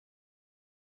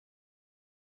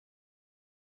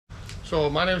So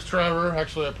my name is Trevor.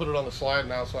 Actually, I put it on the slide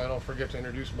now so I don't forget to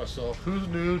introduce myself. Who's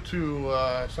new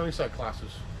to Sunnyside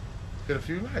classes? Got a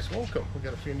few? Nice, welcome. We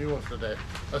got a few new ones today.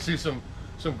 I see some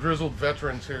grizzled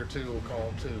veterans here too, we'll call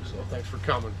them too, so thanks for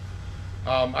coming.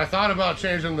 I thought about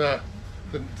changing the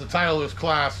title of this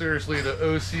class seriously to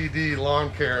OCD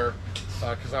lawn care,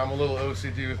 because I'm a little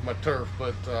OCD with my turf,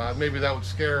 but maybe that would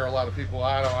scare a lot of people.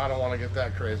 I don't want to get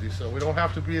that crazy, so we don't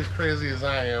have to be as crazy as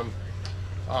I am.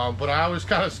 But I always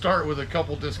kind of start with a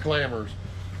couple disclaimers.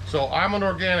 So I'm an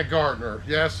organic gardener.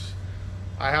 Yes,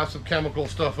 I have some chemical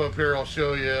stuff up here I'll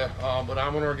show you, but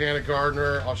I'm an organic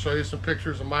gardener. I'll show you some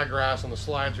pictures of my grass on the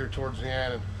slides here towards the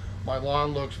end. And my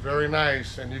lawn looks very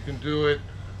nice, and you can do it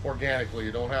organically.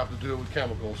 You don't have to do it with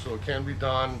chemicals, so it can be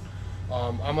done.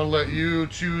 I'm going to let you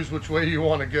choose which way you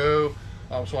want to go,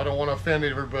 so I don't want to offend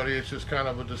everybody. It's just kind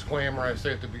of a disclaimer I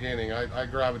say at the beginning. I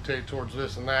gravitate towards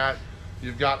this and that.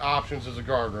 You've got options as a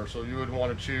gardener, so you would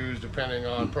want to choose depending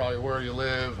on probably where you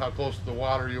live, how close to the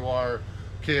water you are,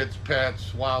 kids,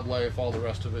 pets, wildlife, all the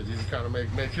rest of it. You can kind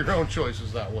of make your own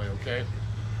choices that way, okay?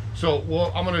 So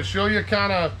I'm going to show you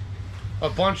kind of a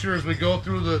bunch here as we go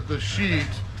through the sheet.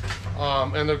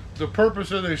 And the purpose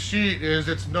of this sheet is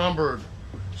it's numbered.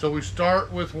 So we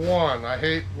start with 1. I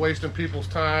hate wasting people's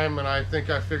time, and I think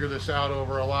I figured this out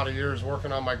over a lot of years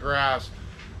working on my grass.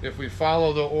 If we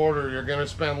follow the order, you're going to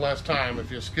spend less time.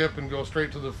 If you skip and go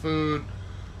straight to the food,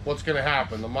 what's going to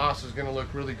happen? The moss is going to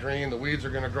look really green, the weeds are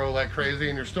going to grow like crazy,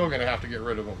 and you're still going to have to get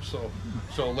rid of them. So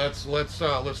let's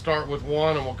start with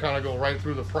 1, and we'll kind of go right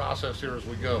through the process here as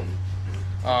we go.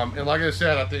 And like I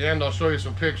said, at the end I'll show you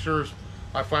some pictures.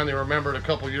 I finally remembered a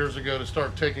couple years ago to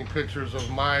start taking pictures of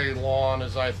my lawn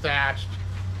as I thatched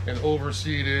and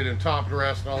overseeded and top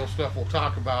dressed and all the stuff we'll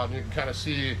talk about, and you can kind of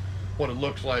see what it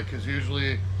looks like, because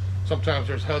usually sometimes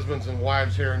there's husbands and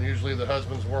wives here, and usually the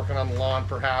husband's working on the lawn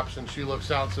perhaps, and she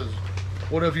looks out and says,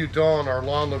 "What have you done? Our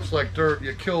lawn looks like dirt.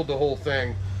 You killed the whole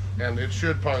thing." And it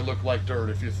should probably look like dirt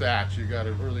if you thatch. You got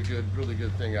a really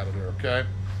good thing out of there, okay?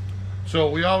 So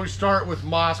we always start with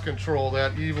moss control,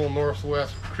 that evil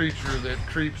northwest creature that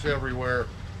creeps everywhere,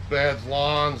 beds,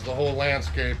 lawns, the whole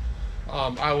landscape.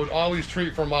 I would always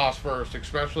treat for moss first,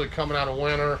 especially coming out of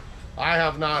winter. I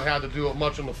have not had to do it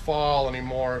much in the fall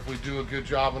anymore. If we do a good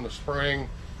job in the spring,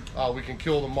 we can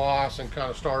kill the moss and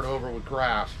kind of start over with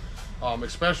grass.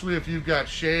 Especially if you've got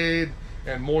shade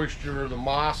and moisture, the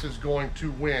moss is going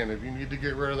to win. If you need to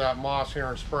get rid of that moss here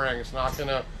in spring, it's not going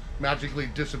to magically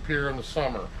disappear in the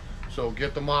summer. So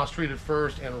get the moss treated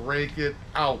first and rake it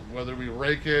out. Whether we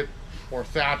rake it or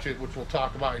thatch it, which we'll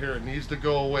talk about here, it needs to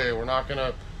go away. We're not going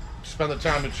to spend the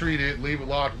time to treat it, leave it,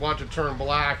 watch it turn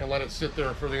black and let it sit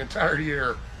there for the entire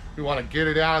year. We want to get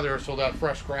it out of there so that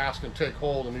fresh grass can take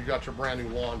hold and you got your brand new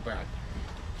lawn back.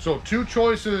 So 2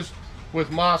 choices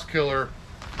with moss killer.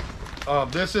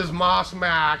 This is Moss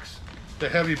Max, the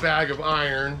heavy bag of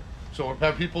iron. So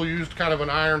have people used kind of an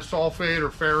iron sulfate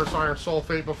or ferrous iron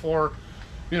sulfate before?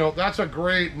 You know, that's a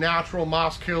great natural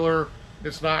moss killer.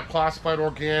 It's not classified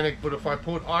organic, but if I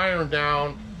put iron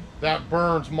down, that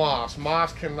burns moss.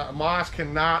 Moss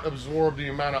cannot absorb the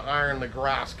amount of iron the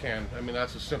grass can. I mean,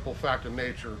 that's a simple fact of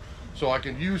nature. So I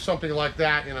can use something like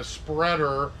that in a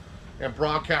spreader and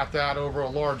broadcast that over a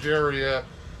large area,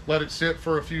 let it sit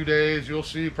for a few days. You'll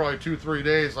see probably 2-3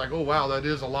 days, like, oh wow, that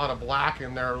is a lot of black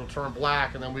in there. It'll turn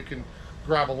black, and then we can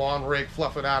grab a lawn rake,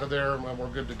 fluff it out of there, and we're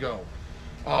good to go.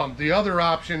 The other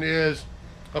option is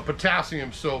a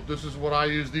potassium soap. This is what I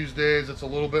use these days. It's a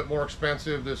little bit more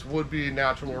expensive. This would be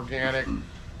natural organic,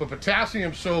 but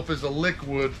potassium soap is a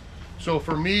liquid. So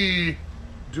for me,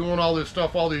 doing all this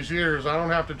stuff all these years, I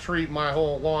don't have to treat my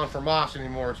whole lawn for moss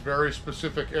anymore. It's very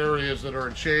specific areas that are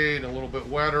in shade and a little bit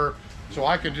wetter. So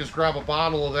I can just grab a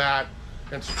bottle of that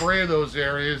and spray those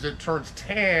areas. It turns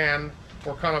tan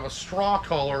or kind of a straw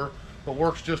color, but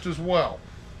works just as well.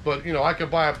 But you know, I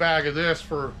could buy a bag of this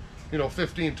for, you know,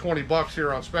 15-20 bucks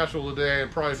here on special today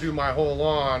and probably do my whole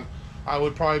lawn. I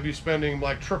would probably be spending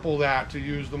like triple that to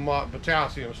use the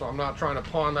potassium, so I'm not trying to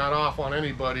pawn that off on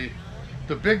anybody.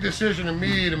 The big decision to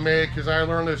me to make, because I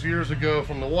learned this years ago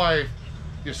from the wife,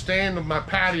 you stay in my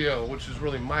patio, which is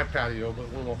really my patio,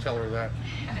 but we won't tell her that.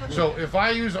 So if I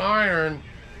use iron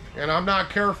and I'm not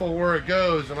careful where it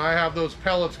goes, and I have those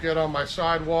pellets get on my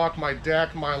sidewalk, my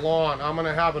deck, my lawn, I'm going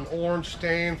to have an orange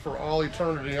stain for all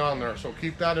eternity on there. So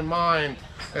keep that in mind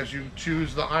as you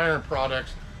choose the iron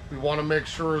products. We want to make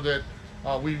sure that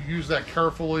we use that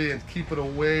carefully and keep it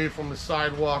away from the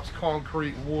sidewalks,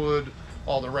 concrete, wood,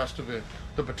 all the rest of it.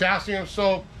 The potassium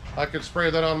soap, I can spray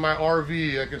that on my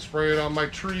RV, I can spray it on my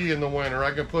tree in the winter,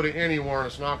 I can put it anywhere and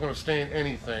it's not going to stain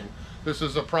anything. This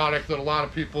is a product that a lot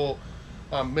of people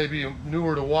maybe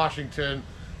newer to Washington,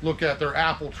 look at their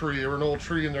apple tree or an old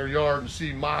tree in their yard and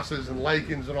see mosses and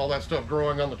lichens and all that stuff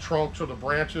growing on the trunks or the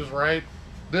branches, right?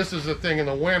 This is the thing in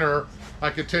the winter,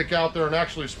 I could take out there and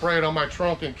actually spray it on my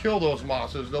trunk and kill those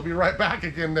mosses. They'll be right back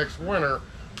again next winter,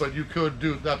 but you could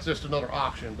do, that's just another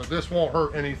option. But this won't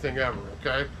hurt anything ever,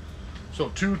 okay? So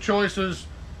 2 choices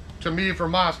to me for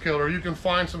moss killer. You can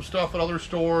find some stuff at other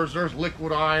stores. There's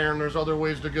liquid iron, there's other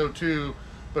ways to go too,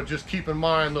 but just keep in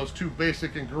mind those 2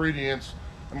 basic ingredients.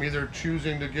 I'm either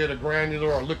choosing to get a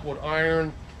granular or liquid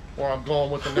iron, or I'm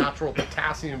going with the natural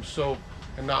potassium soap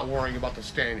and not worrying about the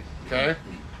staining, okay?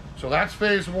 So that's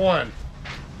phase 1.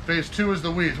 Phase 2 is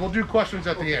the weeds. We'll do questions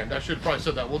at the end. I should probably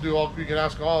said that. We'll do all, you can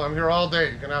ask all, I'm here all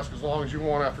day. You can ask as long as you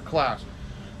want after class.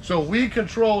 So weed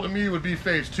control to me would be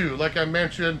phase 2. Like I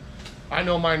mentioned, I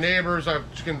know my neighbors, I've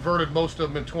converted most of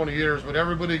them in 20 years, but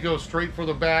everybody goes straight for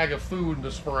the bag of food in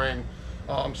the spring.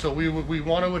 So we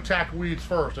want to attack weeds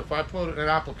first. If I put an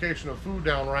application of food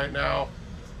down right now,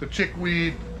 the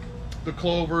chickweed, the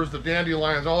clovers, the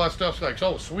dandelions, all that stuff's like,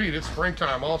 oh sweet, it's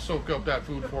springtime, I'll soak up that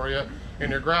food for you,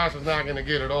 and your grass is not going to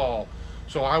get it all.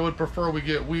 So I would prefer we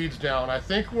get weeds down. I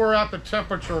think we're at the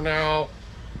temperature now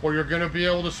where you're going to be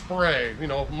able to spray. You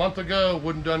know, a month ago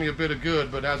wouldn't done you a bit of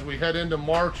good, but as we head into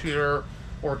March here,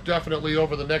 or definitely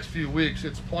over the next few weeks,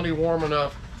 it's plenty warm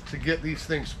enough to get these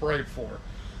things sprayed for.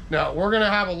 Now, we're going to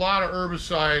have a lot of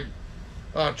herbicide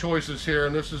choices here,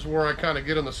 and this is where I kind of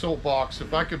get in the soapbox.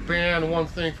 If I could ban one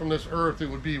thing from this earth, it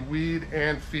would be weed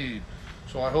and feed.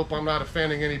 So I hope I'm not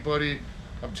offending anybody.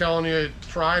 I'm telling you,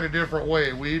 try it a different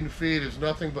way. Weed and feed is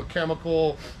nothing but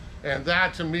chemical, and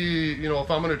that to me, you know,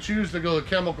 if I'm going to choose to go the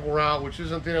chemical route, which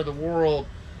isn't the end of the world,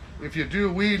 if you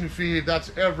do weed and feed,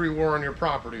 that's everywhere on your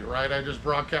property, right? I just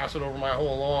broadcast it over my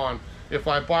whole lawn. If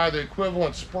I buy the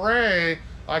equivalent spray,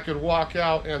 I could walk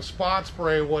out and spot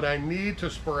spray what I need to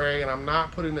spray, and I'm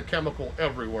not putting the chemical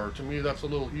everywhere. To me, that's a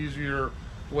little easier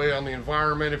way on the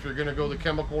environment if you're going to go the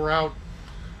chemical route.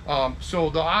 So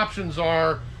the options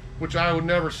are, which I would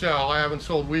never sell. I haven't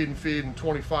sold weed and feed in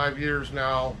 25 years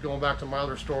now, going back to my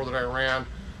other store that I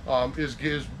ran,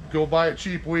 is go buy a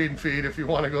cheap weed and feed if you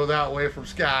want to go that way from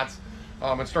Scott's,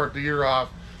 and start the year off.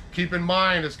 Keep in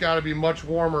mind, it's got to be much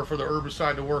warmer for the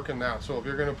herbicide to work in that. So if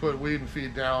you're going to put weed and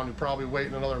feed down, you're probably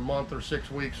waiting another month or 6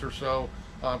 weeks or so,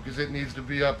 because it needs to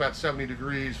be up at 70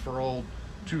 degrees for old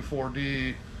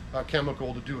 2,4-D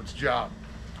chemical to do its job.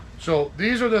 So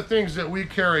these are the things that we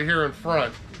carry here in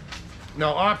front.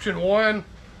 Now, option 1,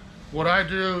 what I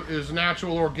do is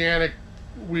natural organic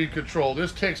weed control.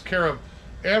 This takes care of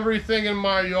everything in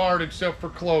my yard except for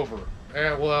clover.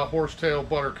 And well, horsetail,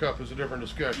 buttercup is a different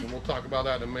discussion. We'll talk about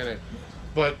that in a minute.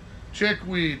 But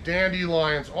chickweed,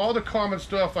 dandelions, all the common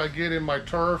stuff I get in my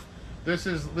turf. This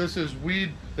is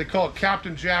weed. They call it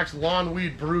Captain Jack's Lawn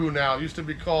Weed Brew now. It used to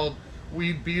be called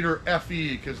Weed Beater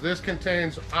FE because this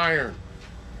contains iron.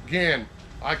 Again,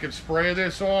 I could spray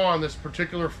this on, this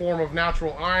particular form of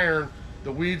natural iron.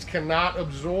 The weeds cannot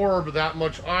absorb that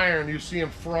much iron. You see them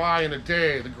fry in a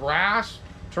day. The grass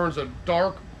turns a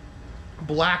dark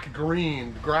black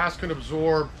green. The grass can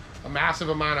absorb a massive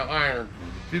amount of iron.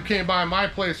 If you came by my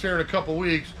place here in a couple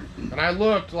weeks, and I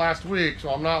looked last week, so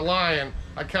I'm not lying,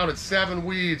 I counted 7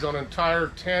 weeds on an entire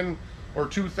 10 or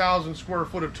 2,000 square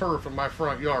foot of turf in my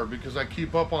front yard because I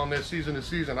keep up on this season to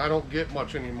season. I don't get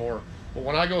much anymore. But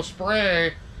when I go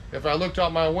spray, if I looked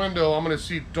out my window, I'm going to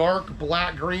see dark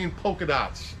black green polka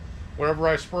dots wherever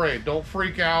I spray. Don't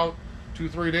freak out.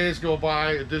 2-3 days go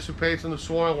by, it dissipates in the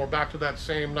soil, we're back to that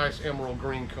same nice emerald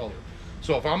green color.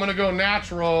 So if I'm going to go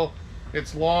natural,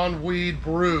 it's Lawn Weed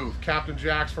Brew, Captain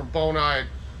Jack's from Bonide.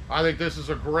 I think this is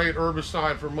a great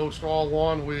herbicide for most all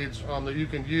lawn weeds that you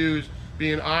can use.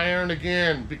 Being iron,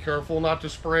 again, be careful not to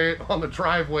spray it on the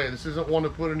driveway. This isn't one to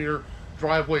put in your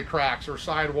driveway cracks or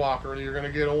sidewalk, or you're going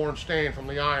to get orange stain from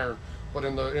the iron. But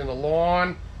in the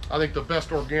lawn, I think the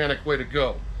best organic way to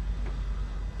go.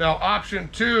 Now, option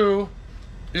 2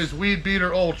 is Weed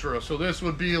Beater Ultra. So this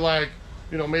would be like,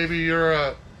 you know, maybe you're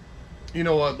a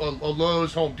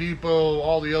Lowe's, Home Depot,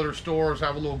 all the other stores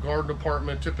have a little garden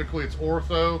department. Typically it's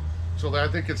ortho, so I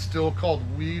think it's still called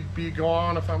Weed Be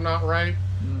Gone, if I'm not right.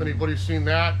 If anybody's seen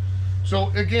that.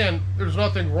 So again, there's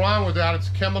nothing wrong with that. It's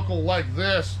chemical like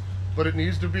this, but it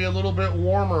needs to be a little bit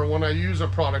warmer when I use a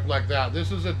product like that.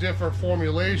 This is a different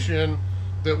formulation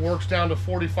that works down to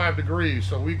 45 degrees.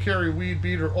 So we carry Weed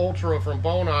Beater Ultra from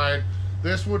Bonide.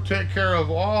 This would take care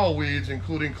of all weeds,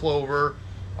 including clover,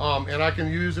 and I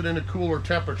can use it in a cooler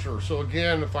temperature. So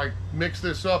again, if I mix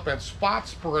this up and spot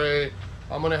spray,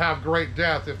 I'm going to have great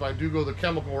death if I do go the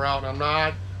chemical route and I'm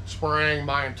not spraying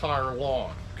my entire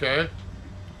lawn, okay?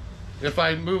 If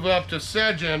I move up to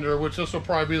sedge ender, which this will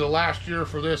probably be the last year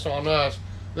for this on us,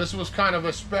 this was kind of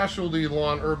a specialty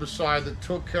lawn herbicide that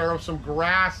took care of some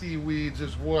grassy weeds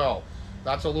as well.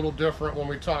 That's a little different when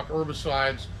we talk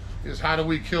herbicides, is how do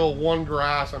we kill one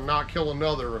grass and not kill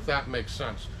another, if that makes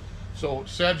sense. So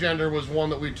sedge ender was one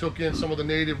that we took in some of the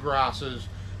native grasses,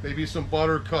 maybe some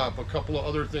buttercup, a couple of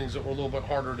other things that were a little bit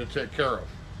harder to take care of.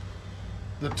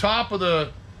 The top of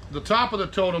the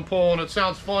totem pole, and it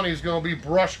sounds funny, is going to be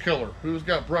brush killer. Who's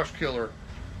got brush killer?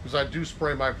 Because I do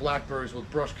spray my blackberries with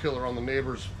brush killer on the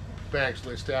neighbors' banks.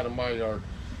 They stay out of my yard.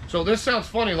 So this sounds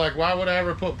funny, like why would I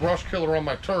ever put brush killer on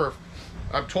my turf?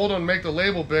 I've told them to make the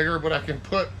label bigger, but I can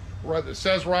put, it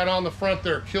says right on the front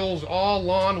there, kills all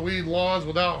lawn weed lawns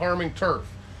without harming turf.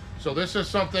 So this is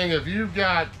something, if you've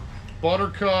got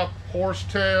buttercup,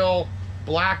 horsetail,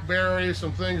 blackberry,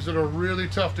 some things that are really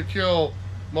tough to kill,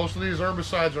 most of these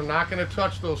herbicides are not going to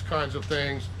touch those kinds of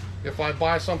things. If I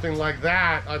buy something like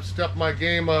that, I've stepped my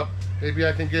game up. Maybe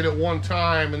I can get it one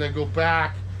time and then go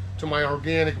back to my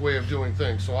organic way of doing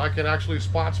things. So I can actually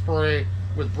spot spray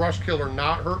with brush killer,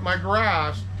 not hurt my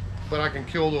grass, but I can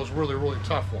kill those really, really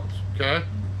tough ones, okay?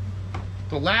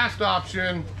 The last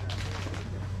option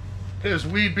is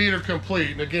Weed Beater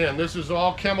Complete. And again, this is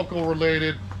all chemical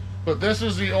related, but this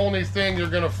is the only thing you're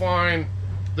gonna find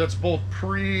that's both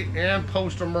pre and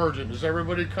post emergent. Does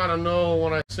everybody kind of know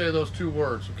when I say those two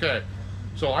words? Okay,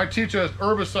 so I teach a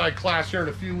herbicide class here in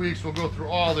a few weeks. We'll go through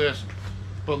all this,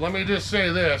 but let me just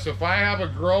say this. If I have a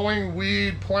growing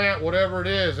weed, plant, whatever it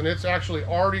is, and it's actually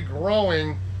already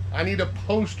growing, I need a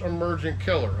post emergent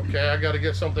killer, okay? I got to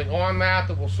get something on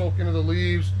that will soak into the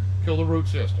leaves, kill the root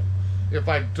system. If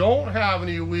I don't have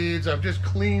any weeds, I've just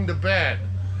cleaned the bed,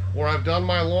 or I've done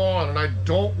my lawn and I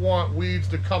don't want weeds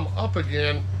to come up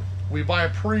again, we buy a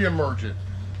pre-emergent.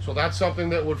 So that's something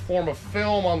that would form a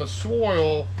film on the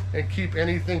soil and keep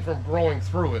anything from growing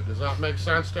through it. Does that make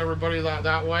sense to everybody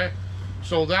that way?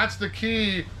 So that's the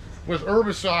key with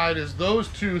herbicide, is those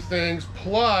two things,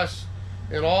 plus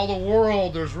in all the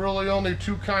world there's really only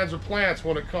two kinds of plants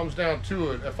when it comes down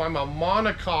to it. If I'm a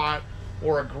monocot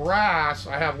or a grass,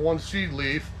 I have one seed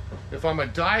leaf. If I'm a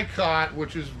dicot,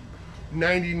 which is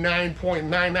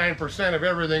 99.99% of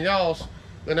everything else,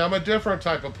 then I'm a different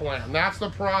type of plant. And that's the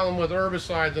problem with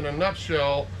herbicides in a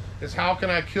nutshell, is how can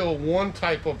I kill one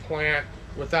type of plant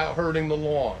without hurting the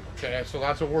lawn, okay? So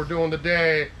that's what we're doing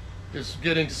today, is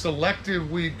getting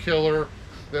selective weed killer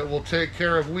that will take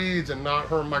care of weeds and not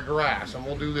hurt my grass. And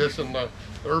we'll do this in the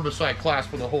herbicide class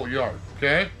for the whole yard,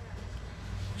 okay?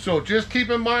 So just keep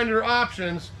in mind your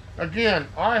options. Again,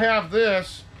 I have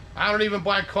this. I don't even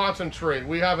buy concentrate.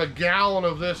 We have a gallon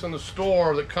of this in the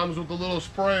store that comes with a little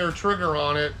sprayer trigger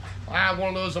on it. I have one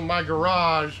of those in my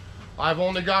garage. I've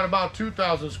only got about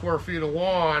 2,000 square feet of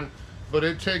lawn, but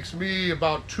it takes me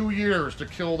about 2 years to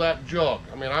kill that jug.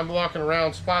 I mean, I'm walking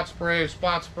around spot spray,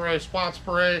 spot spray, spot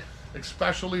spray,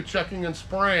 especially checking and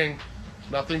spraying.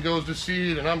 Nothing goes to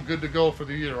seed and I'm good to go for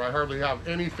the year. I hardly have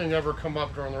anything ever come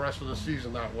up during the rest of the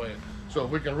season that way. So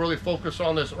if we can really focus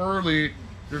on this early,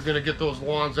 you're going to get those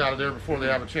lawns out of there before they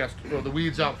have a chance to, or the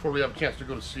weeds out before we have a chance to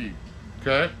go to seed,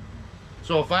 okay?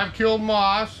 So if I've killed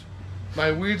moss,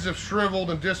 my weeds have shriveled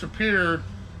and disappeared,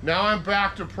 now I'm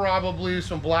back to probably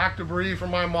some black debris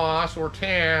from my moss or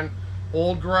tan,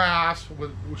 old grass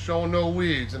with showing no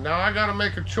weeds. And now I got to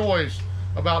make a choice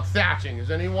about thatching.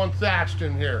 Is anyone thatched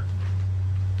in here?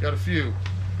 Got a few.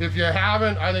 If you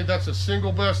haven't, I think that's the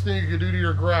single best thing you can do to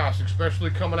your grass, especially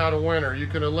coming out of winter. You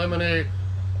can eliminate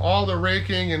all the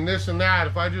raking and this and that.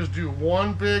 If I just do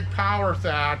one big power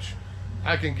thatch,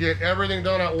 I can get everything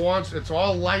done at once. It's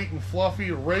all light and fluffy.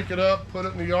 Rake it up, put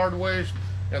it in the yard waste,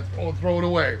 and throw it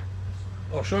away.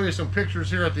 I'll show you some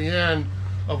pictures here at the end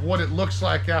of what it looks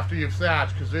like after you've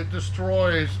thatched, because it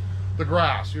destroys the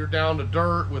grass. You're down to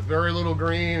dirt with very little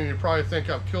green, and you probably think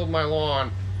I've killed my lawn,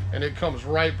 and it comes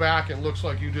right back and looks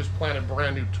like you just planted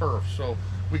brand new turf. So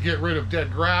we get rid of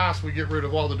dead grass, we get rid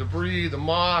of all the debris, the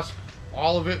moss,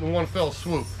 all of it in one fell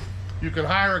swoop. You can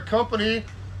hire a company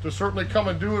to certainly come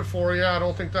and do it for you. I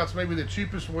don't think that's maybe the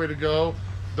cheapest way to go.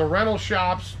 The rental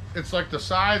shops, it's like the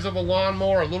size of a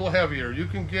lawnmower, a little heavier. You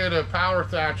can get a power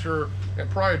thatcher and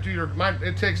probably do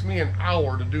it takes me an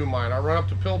hour to do mine. I run up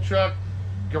to Pilchuck,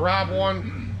 grab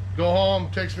one, go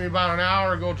home, takes me about an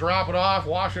hour, go drop it off,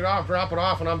 wash it off, drop it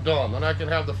off, and I'm done. Then I can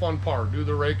have the fun part, do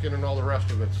the raking and all the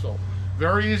rest of it. So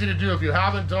very easy to do. If you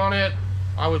haven't done it,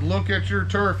 I would look at your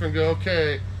turf and go,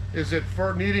 okay, is it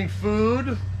for needing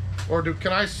food, or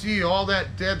can I see all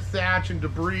that dead thatch and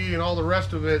debris and all the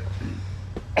rest of it?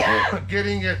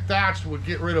 Getting it thatched would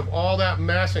get rid of all that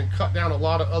mess and cut down a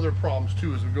lot of other problems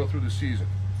too as we go through the season,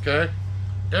 okay?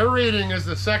 Aerating is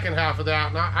the second half of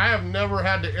that. Now, I have never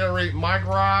had to aerate my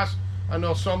grass. I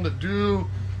know some that do.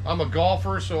 I'm a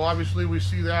golfer, so obviously we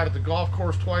see that at the golf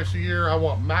course twice a year. I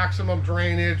want maximum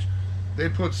drainage. They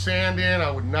put sand in.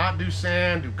 I would not do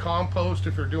sand. Do compost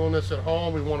if you're doing this at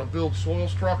home. We want to build soil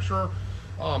structure.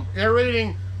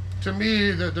 Aerating, to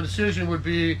me, the decision would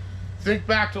be, think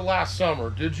back to last summer.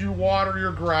 Did you water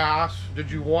your grass?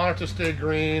 Did you want it to stay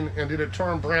green? And did it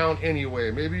turn brown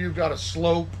anyway? Maybe you've got a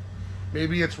slope.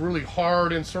 Maybe it's really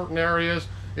hard in certain areas.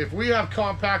 If we have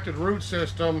compacted root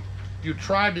system, you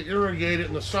tried to irrigate it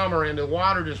in the summer and the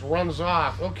water just runs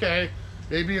off. Okay,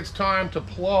 maybe it's time to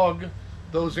plug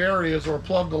those areas or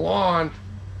plug the lawn,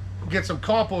 get some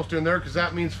compost in there, because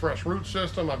that means fresh root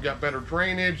system. I've got better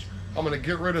drainage. I'm going to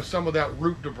get rid of some of that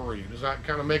root debris. Is that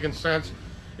kind of making sense?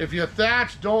 If you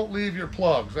thatch, don't leave your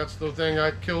plugs. That's the thing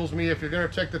that kills me. If you're going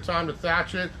to take the time to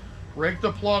thatch it, rake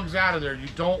the plugs out of there. You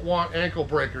don't want ankle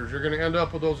breakers. You're going to end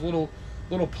up with those little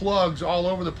plugs all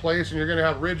over the place, and you're going to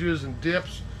have ridges and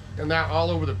dips and that all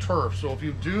over the turf. So if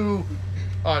you do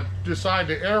decide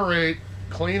to aerate,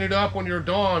 clean it up when you're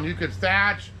done. You could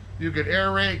thatch, you could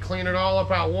aerate, clean it all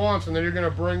up at once, and then you're going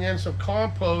to bring in some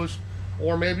compost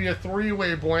or maybe a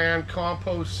three-way blend,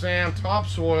 compost, sand,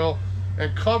 topsoil,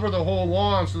 and cover the whole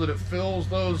lawn so that it fills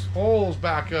those holes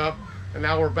back up, and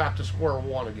now we're back to square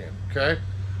one again, okay?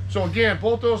 So again,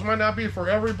 both those might not be for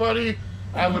everybody.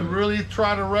 I would really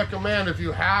try to recommend, if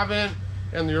you haven't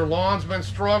and your lawn's been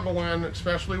struggling,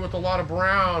 especially with a lot of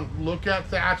brown, look at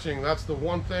thatching. That's the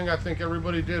one thing I think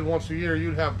everybody did once a year.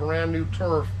 You'd have brand new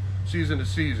turf season to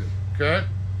season, okay?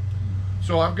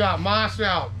 So I've got moss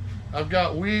out, I've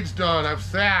got weeds done, I've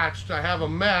thatched, I have a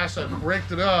mess, I've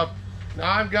raked it up. Now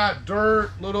I've got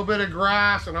dirt, a little bit of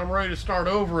grass, and I'm ready to start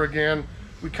over again.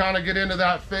 We kind of get into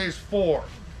that phase 4.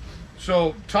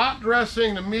 So top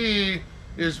dressing to me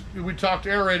is, we talked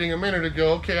aerating a minute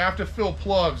ago. Okay, I have to fill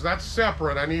plugs. That's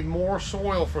separate. I need more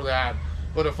soil for that.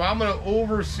 But if I'm going to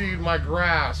overseed my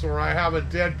grass, or I have a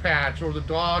dead patch, or the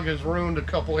dog has ruined a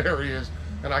couple areas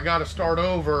and I got to start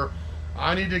over,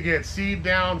 I need to get seed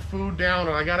down, food down,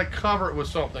 and I got to cover it with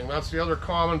something. That's the other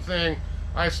common thing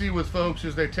I see with folks,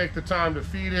 is they take the time to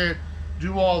feed it,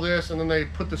 do all this, and then they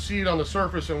put the seed on the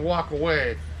surface and walk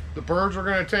away. The birds are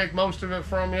going to take most of it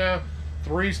from you.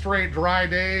 3 straight dry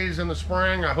days in the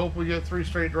spring. I hope we get 3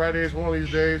 straight dry days one of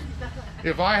these days.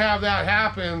 If I have that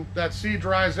happen, that seed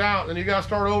dries out, then you got to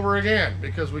start over again,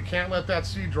 because we can't let that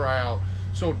seed dry out.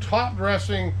 So top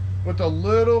dressing with a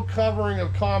little covering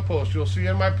of compost. You'll see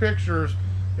in my pictures,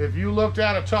 if you looked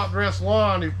at a top dress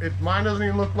lawn, mine doesn't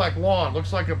even look like lawn. It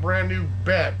looks like a brand new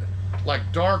bed, like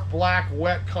dark black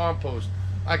wet compost.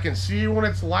 I can see when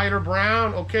it's lighter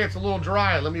brown, okay, it's a little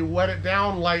dry. Let me wet it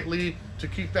down lightly to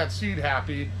keep that seed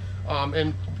happy.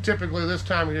 And typically this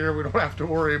time of year, we don't have to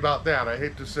worry about that, I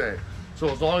hate to say. So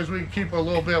as long as we can keep it a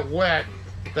little bit wet,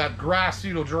 that grass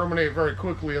seed will germinate very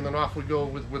quickly, and then off we go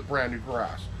with brand new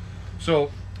grass.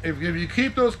 So if you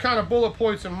keep those kind of bullet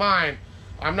points in mind,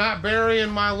 I'm not burying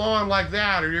my lawn like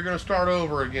that, or you're going to start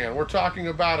over again. We're talking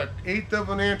about 1/8 of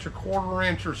an inch, 1/4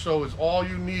 inch or so is all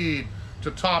you need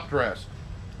to top dress.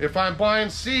 If I'm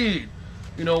buying seed,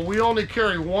 you know, we only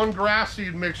carry 1 grass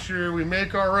seed mixture. We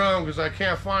make our own because I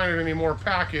can't find it anymore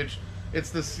packaged. It's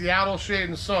the Seattle Shade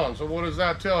and Sun. So what does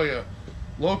that tell you?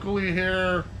 Locally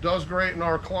here, does great in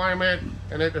our climate,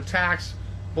 and it attacks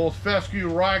both fescue,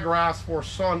 ryegrass for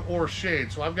sun or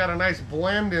shade. So I've got a nice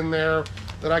blend in there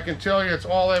that I can tell you, it's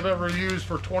all I've ever used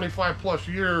for 25 plus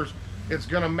years. It's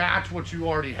gonna match what you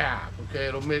already have, okay?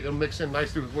 It'll mix in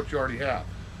nicely with what you already have.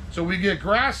 So we get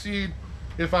grass seed.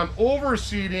 If I'm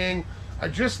overseeding, I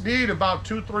just need about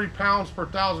 2-3 pounds per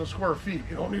 1,000 square feet.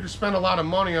 You don't need to spend a lot of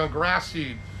money on grass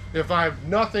seed. If I have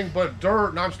nothing but dirt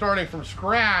and I'm starting from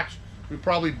scratch, we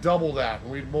probably double that.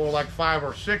 And we'd more like 5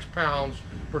 or 6 pounds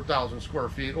per 1,000 square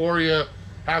feet. Or you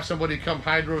have somebody come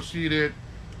hydro seed it.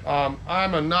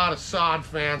 I'm not a sod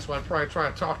fan, so I'd probably try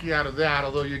to talk you out of that,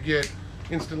 although you get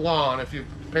instant lawn if you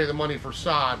pay the money for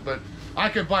sod. But I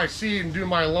could buy seed and do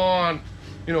my lawn,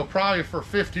 you know, probably for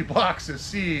 50 bucks a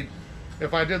seed.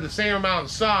 If I did the same amount in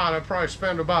sod, I'd probably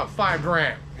spend about $5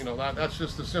 grand. You know, that's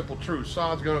just the simple truth.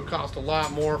 Sod's going to cost a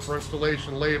lot more for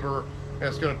installation labor, and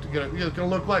it's going to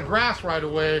look like grass right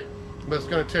away, but it's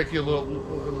going to take you a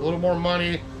little more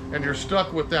money, and you're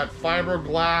stuck with that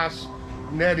fiberglass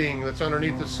netting that's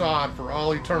underneath the sod for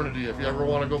all eternity. If you ever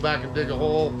want to go back and dig a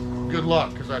hole, good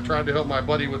luck, because I tried to help my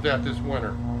buddy with that this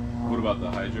winter. What about the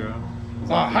hydro?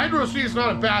 Hydro seed is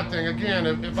not a bad thing. Again,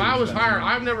 if I was hired,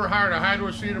 I've never hired a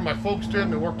hydro seeder. My folks did,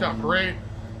 and it worked out great.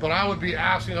 But I would be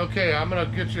asking, okay, I'm going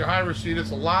to get you a hydro seed.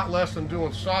 It's a lot less than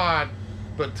doing sod,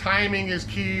 but timing is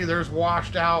key. There's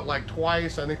washed out like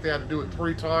twice. I think they had to do it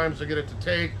 3 times to get it to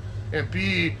take. And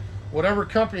B, whatever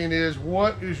company it is,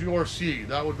 what is your seed?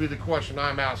 That would be the question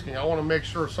I'm asking. I want to make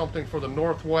sure something for the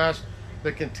Northwest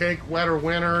that can take wetter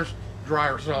winters,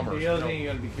 drier summers. The other thing you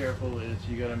got to be careful is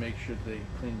you got to make sure they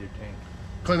clean their tank.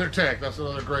 Clean their tank. That's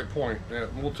another great point. Yeah,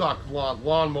 we'll talk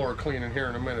lawnmower cleaning here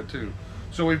in a minute too.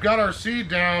 So we've got our seed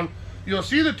down. You'll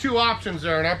see the 2 options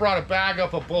there, and I brought a bag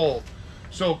up of both.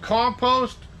 So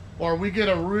compost, or we get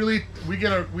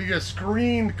a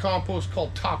screened compost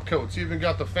called top coats. Even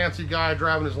got the fancy guy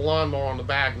driving his lawnmower on the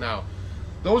bag now.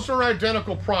 Those are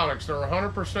identical products. They're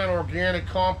 100% organic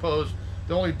compost.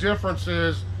 The only difference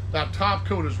is that top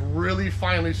coat is really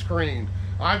finely screened.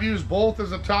 I've used both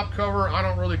as a top cover. I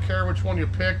don't really care which one you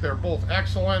pick. They're both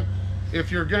excellent.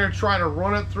 If you're gonna try to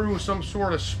run it through some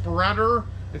sort of spreader,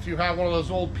 if you have one of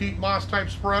those old peat moss type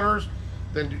spreaders,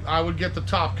 then I would get the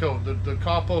top coat. The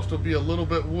compost will be a little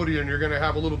bit woody and you're gonna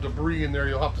have a little debris in there.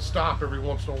 You'll have to stop every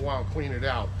once in a while and clean it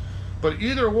out. But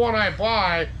either one I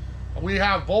buy, we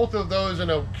have both of those in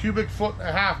a cubic foot and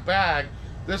a half bag.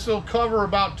 This will cover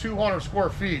about 200 square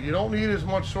feet. You don't need as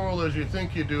much soil as you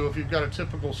think you do if you've got a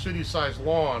typical city-sized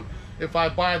lawn. If I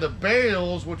buy the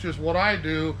bales, which is what I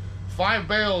do, 5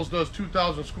 bales does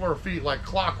 2,000 square feet like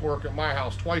clockwork at my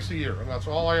house twice a year, and that's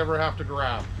all I ever have to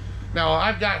grab. Now,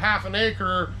 I've got half an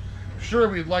acre. Sure,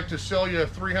 we'd like to sell you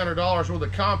 $300 worth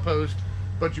of compost,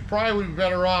 but you probably would be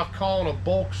better off calling a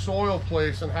bulk soil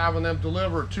place and having them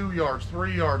deliver 2 yards,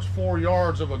 3 yards, 4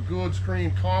 yards of a good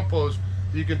screened compost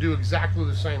that you can do exactly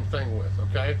the same thing with,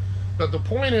 okay? But the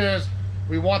point is,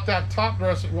 we want that top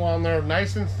dress to go on there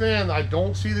nice and thin. I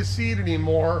don't see the seed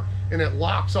anymore, and it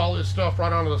locks all this stuff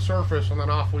right onto the surface, and then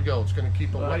off we go. It's gonna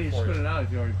keep it wet for you. How do you spit it out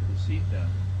if you already put the seed down?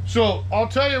 So I'll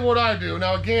tell you what I do.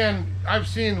 Now again, I've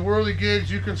seen whirligigs,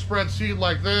 you can spread seed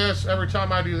like this. Every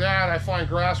time I do that, I find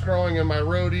grass growing in my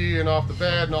roadie and off the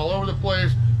bed and all over the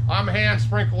place. I'm hand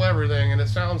sprinkle everything, and it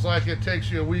sounds like it takes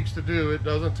you weeks to do. It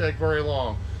doesn't take very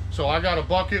long. So I got a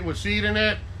bucket with seed in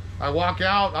it. I walk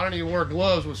out, I don't even wear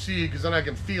gloves with seed because then I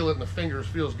can feel it in the fingers,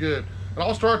 feels good. And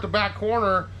I'll start at the back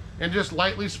corner and just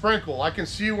lightly sprinkle. I can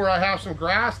see where I have some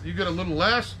grass, you get a little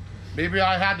less. Maybe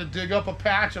I had to dig up a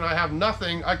patch and I have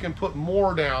nothing, I can put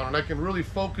more down and I can really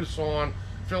focus on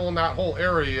filling that whole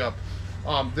area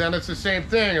up. Then it's the same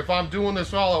thing. If I'm doing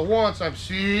this all at once, I'm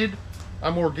seed,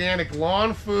 I'm organic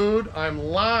lawn food, I'm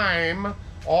lime,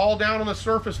 all down on the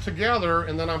surface together,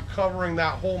 and then I'm covering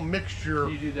that whole mixture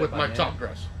with my top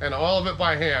dress. And all of it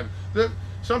by hand.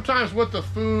 Sometimes with the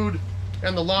food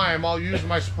and the lime, I'll use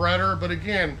my spreader, but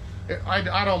again,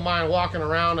 I don't mind walking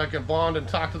around. I can bond and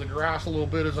talk to the grass a little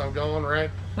bit as I'm going,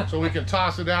 right? So we can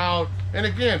toss it out. And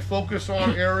again, focus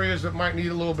on areas that might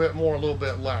need a little bit more, a little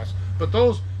bit less. But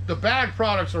the bag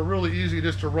products are really easy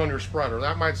just to run your spreader.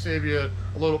 That might save you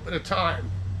a little bit of time.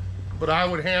 But I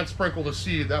would hand sprinkle the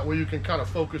seed. That way you can kind of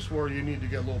focus where you need to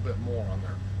get a little bit more on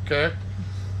there,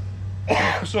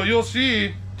 okay? So you'll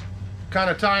see,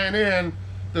 kind of tying in,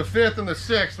 the 5th and the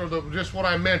 6th are just what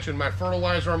I mentioned, my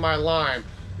fertilizer and my lime.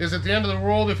 Is it the end of the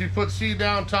world if you put seed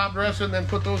down, top dress it, and then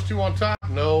put those 2 on top?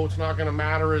 No, it's not gonna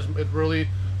matter,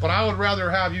 but I would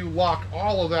rather have you lock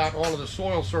all of that onto the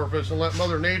soil surface and let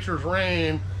Mother Nature's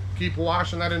rain keep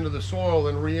washing that into the soil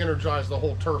and re-energize the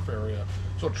whole turf area.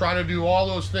 So try to do all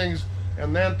those things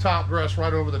and then top dress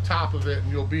right over the top of it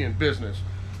and you'll be in business.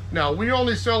 Now, we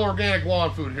only sell organic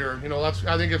lawn food here. You know, I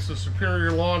think it's the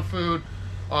superior lawn food.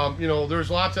 You know, there's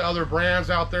lots of other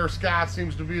brands out there. Scott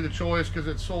seems to be the choice because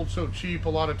it's sold so cheap a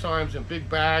lot of times in big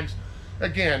bags.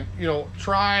 Again, you know,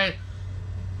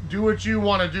 do what you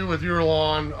want to do with your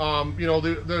lawn. You know,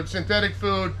 the synthetic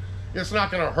food, it's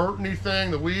not going to hurt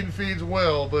anything. The weed feeds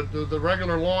will, but the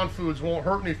regular lawn foods won't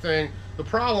hurt anything. The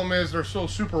problem is they're so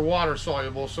super water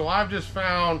soluble. So I've just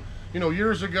found, you know,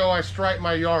 years ago I striped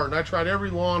my yard and I tried every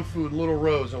lawn food in little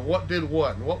rows and what did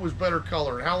what and what was better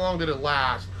color and how long did it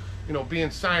last. You know,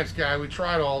 being science guy, we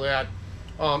tried all that.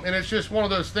 And it's just one of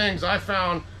those things I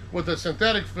found with the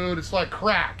synthetic food, it's like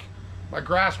crack. My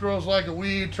grass grows like a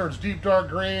weed, turns deep dark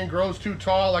green, grows too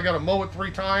tall. I got to mow it 3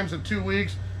 times in 2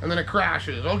 weeks and then it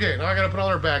crashes. Okay, now I got to put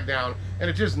another bag down. And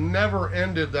it just never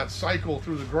ended that cycle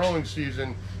through the growing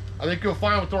season. I think you'll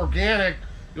find with organic,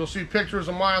 you'll see pictures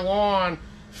of my lawn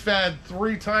fed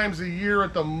 3 times a year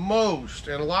at the most.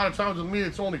 And a lot of times with me,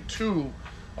 it's only 2.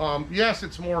 Yes,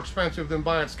 it's more expensive than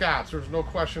buying Scott's. There's no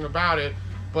question about it.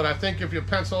 But I think if you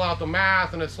pencil out the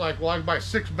math and it's like, well, I can buy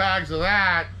 6 bags of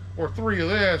that or 3 of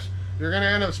this, you're going to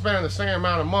end up spending the same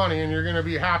amount of money and you're going to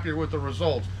be happier with the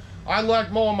results. I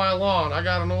like mowing my lawn. I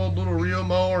got an old little Rio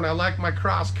mower and I like my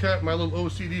cross cut, my little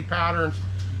OCD patterns.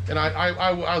 And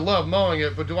I love mowing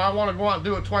it, but do I want to go out and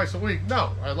do it twice a week?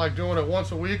 No. I like doing it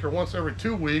once a week or once every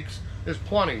 2 weeks is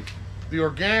plenty. The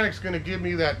organic's going to give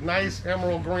me that nice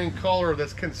emerald green color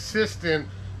that's consistent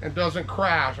and doesn't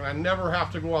crash, and I never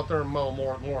have to go out there and mow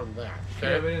more than that.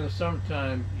 Okay? Yeah, but in the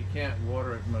summertime, you can't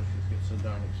water as much because it gets so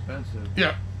darn expensive.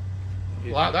 Yeah.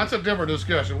 Well, that's a different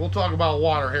discussion. We'll talk about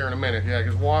water here in a minute, yeah,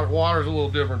 because water's a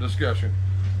little different discussion.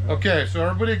 Okay, so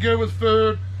everybody good with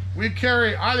food? We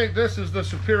carry, I think this is the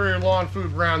superior lawn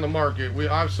food brand in the market.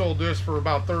 I've sold this for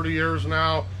about 30 years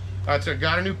now. It's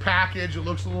got a new package. It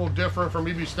looks a little different from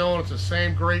E.B. Stone. It's the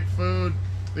same great food.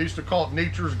 They used to call it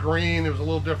Nature's Green. It was a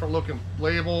little different looking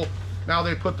label. Now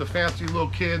they put the fancy little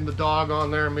kid and the dog on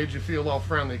there and made you feel all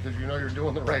friendly because you know you're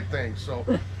doing the right thing. So,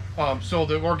 so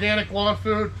the organic lawn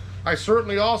food. I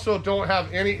certainly also don't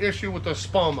have any issue with the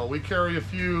Spoma. We carry a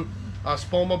few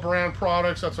Spoma brand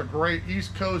products. That's a great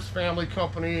East Coast family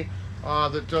company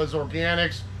that does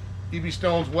organics. E.B.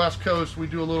 Stone's West Coast, we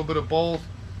do a little bit of both.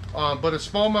 But a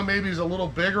Spoma maybe is a little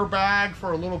bigger bag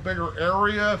for a little bigger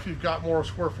area if you've got more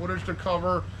square footage to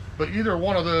cover. But either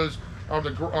one of those are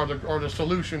the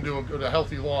solution to a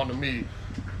healthy lawn to me.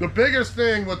 The biggest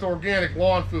thing with organic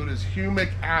lawn food is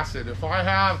humic acid. If I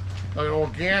have an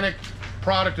organic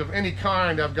product of any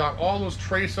kind, I've got all those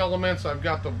trace elements. I've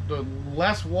got the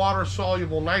less water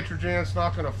soluble nitrogen. It's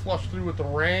not going to flush through with the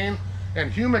rain.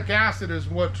 And humic acid is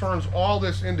what turns all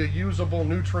this into usable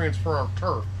nutrients for our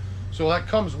turf. So that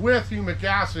comes with humic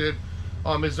acid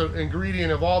is an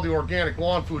ingredient of all the organic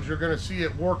lawn foods. You're going to see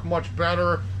it work much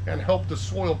better and help the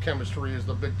soil chemistry is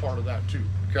the big part of that too,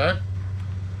 okay?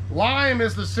 Lime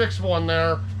is the 6th one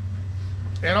there.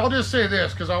 And I'll just say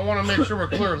this because I want to make sure we're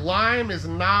clear. Lime is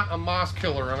not a moss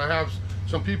killer. And I have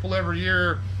some people every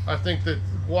year, I think, that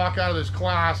walk out of this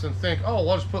class and think, oh,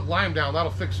 let's put lime down.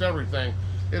 That'll fix everything.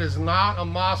 It is not a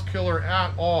moss killer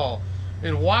at all.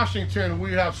 In Washington,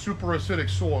 we have super acidic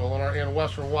soil in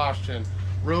Western Washington.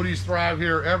 Rhodies thrive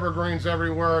here, evergreens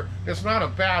everywhere. It's not a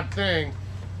bad thing,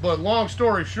 but long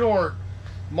story short,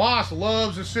 moss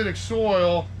loves acidic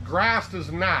soil, grass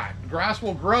does not. Grass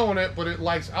will grow in it, but it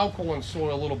likes alkaline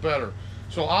soil a little better.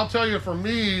 So I'll tell you, for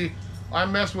me, I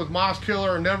messed with moss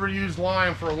killer and never used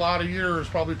lime for a lot of years,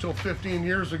 probably till 15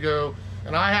 years ago.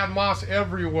 And I had moss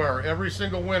everywhere, every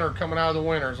single winter coming out of the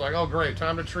winter. It's like, oh great,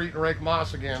 time to treat and rake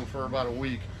moss again for about a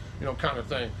week, you know, kind of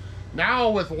thing. Now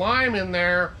with lime in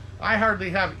there, I hardly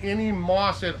have any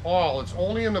moss at all. It's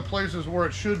only in the places where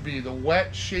it should be, the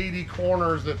wet, shady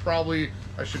corners that probably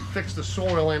I should fix the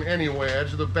soil in anyway,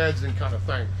 edge of the beds and kind of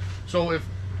thing. So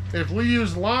if we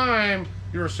use lime,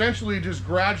 you're essentially just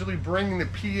gradually bringing the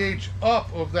pH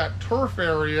up of that turf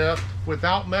area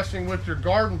without messing with your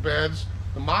garden beds.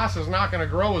 The moss is not going to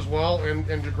grow as well, and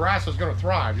your grass is going to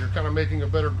thrive. You're kind of making a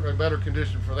better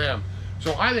condition for them.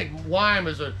 So I think lime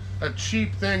is a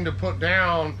cheap thing to put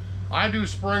down. I do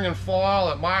spring and fall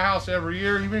at my house every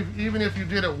year. Even if you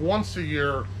did it once a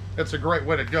year, it's a great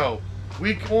way to go.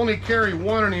 We only carry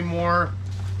one anymore.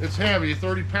 It's heavy,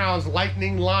 30 pounds,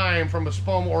 Lightning Lime from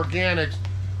Spoma Organics.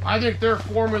 I think their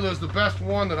formula is the best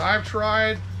one that I've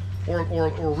tried or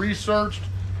researched.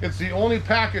 It's the only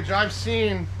package I've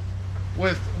seen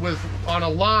on a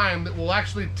lime that will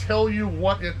actually tell you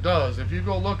what it does. If you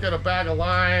go look at a bag of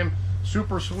lime,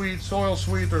 Super Sweet, Soil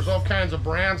Sweet, there's all kinds of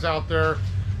brands out there,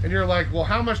 and you're like, well,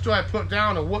 how much do I put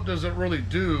down and what does it really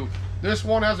do? This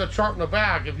one has a chart in the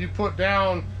back. If you put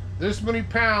down this many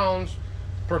pounds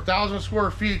per 1,000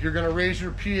 square feet, you're going to raise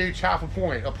your pH half a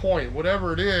point,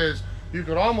 whatever it is. You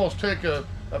could almost take a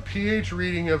pH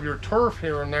reading of your turf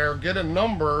here and there, get a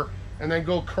number, and then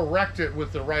go correct it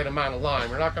with the right amount of lime.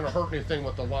 You're not going to hurt anything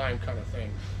with the lime kind of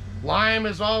thing. Lime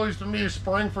is always, to me,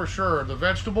 spring for sure. The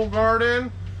vegetable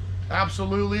garden,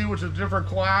 absolutely, which is a different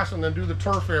class, and then do the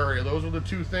turf area. Those are the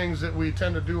two things that we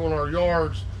tend to do in our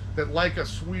yards that like a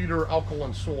sweeter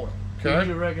alkaline soil. Okay? Would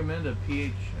you recommend a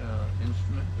pH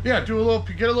instrument? Yeah, get a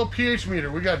little pH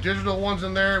meter. We got digital ones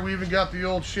in there. We even got the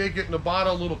old shake it in the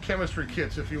bottle little chemistry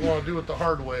kits if you want to do it the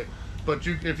hard way. But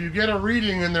if you get a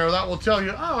reading in there, that will tell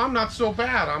you, oh, I'm not so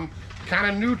bad. I'm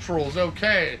kind of neutral, it's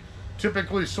okay.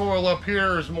 Typically soil up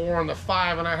here is more in the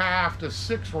 5.5 to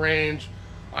 6 range.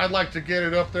 I'd like to get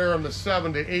it up there in the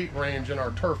 7 to 8 range in our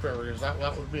turf areas. That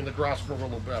would mean the grass grow a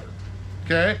little better.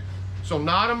 Okay? So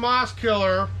not a moss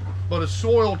killer, but a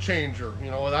soil changer.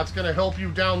 You know, that's going to help you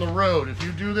down the road. If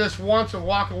you do this once and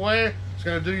walk away, it's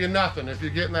going to do you nothing. If you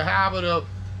get in the habit of,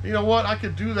 you know what, I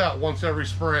could do that once every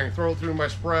spring, throw it through my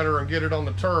spreader and get it on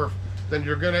the turf, then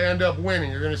you're going to end up winning.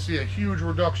 You're going to see a huge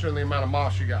reduction in the amount of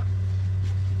moss you got.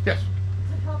 Yes? Is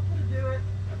it helpful to do it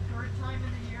a third time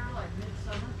in the year, like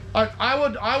midsummer?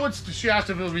 I would suggest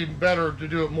if it would be better to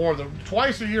do it more than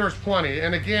twice a year is plenty.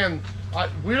 And again,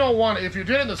 we don't want to, if you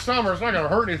did it in the summer, it's not going to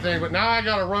hurt anything, but now I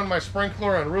got to run my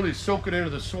sprinkler and really soak it into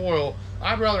the soil.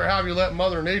 I'd rather have you let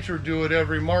Mother Nature do it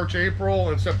every March, April,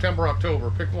 and September,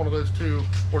 October. Pick one of those two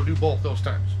or do both those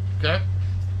times, okay?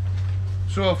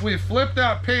 So if we flip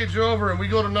that page over and we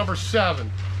go to number 7,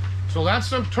 so that's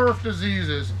some turf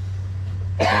diseases.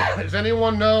 Does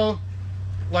anyone know?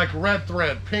 Like red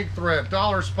thread, pink thread,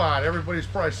 dollar spot. Everybody's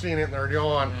probably seen it in their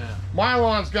lawn. Yeah. My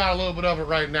lawn's got a little bit of it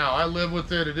right now. I live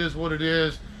with it. It is what it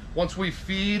is. Once we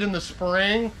feed in the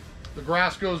spring, the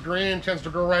grass goes green, tends to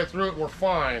go right through it, we're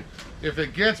fine. If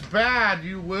it gets bad,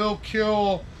 you will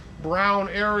kill brown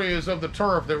areas of the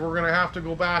turf that we're gonna have to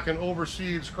go back and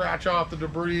overseed, scratch off the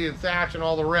debris and thatch and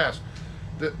all the rest.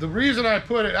 The reason I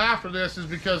put it after this is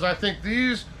because I think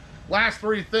these last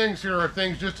 3 things here are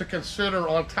things just to consider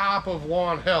on top of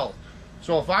lawn health.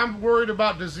 So if I'm worried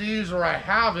about disease or I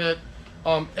have it,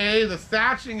 the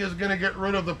thatching is going to get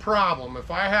rid of the problem.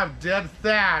 If I have dead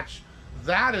thatch,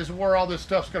 that is where all this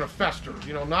stuff's going to fester.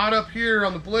 You know, not up here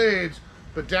on the blades,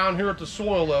 but down here at the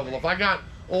soil level. If I got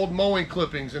old mowing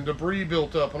clippings and debris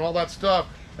built up and all that stuff,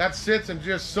 that sits and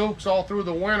just soaks all through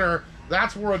the winter.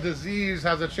 That's where a disease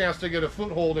has a chance to get a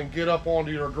foothold and get up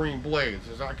onto your green blades.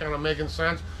 Is that kind of making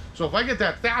sense? So if I get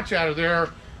that thatch out of there,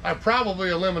 I've probably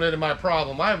eliminated my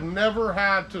problem. I've never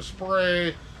had to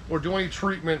spray or do any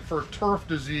treatment for turf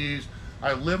disease.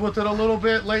 I live with it a little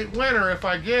bit late winter if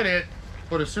I get it,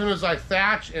 but as soon as I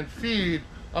thatch and feed,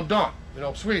 I'm done. You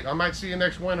know, sweet, I might see you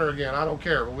next winter again. I don't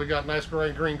care, but we got nice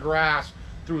green grass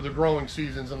through the growing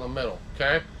seasons in the middle,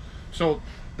 okay? So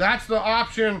that's the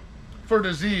option for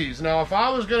disease. Now, if I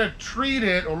was gonna treat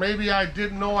it, or maybe I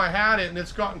didn't know I had it and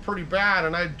it's gotten pretty bad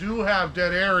and I do have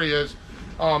dead areas,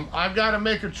 I've got to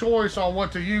make a choice on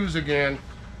what to use again.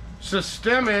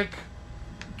 Systemic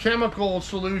chemical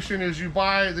solution is you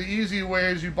buy, the easy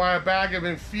way is you buy a bag of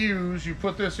Infuse, you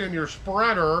put this in your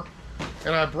spreader,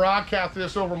 and I broadcast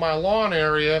this over my lawn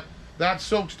area. That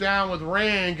soaks down with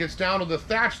rain, gets down to the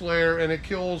thatch layer, and it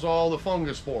kills all the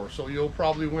fungus spores. So you'll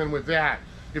probably win with that.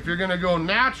 If you're gonna go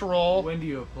natural, when do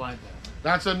you apply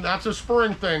that? That's a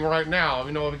spring thing right now.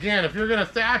 You know, again, if you're gonna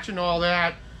thatch and all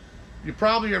that, you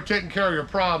probably are taking care of your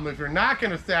problem. If you're not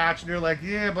gonna thatch and you're like,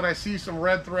 yeah, but I see some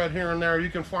red thread here and there, you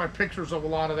can find pictures of a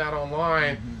lot of that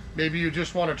online. Maybe you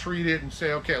just want to treat it and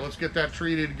say, okay, let's get that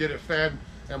treated, get it fed,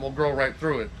 and we'll grow right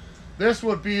through it. This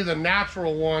would be the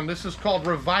natural one. This is called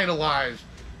Revitalize.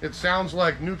 It sounds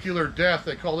like nuclear death.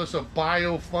 They call this a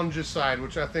biofungicide,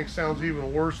 which I think sounds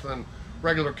even worse than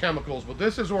regular chemicals, but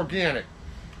this is organic.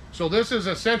 So this is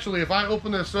essentially, if I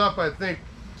open this up, I think,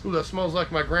 ooh, that smells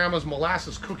like my grandma's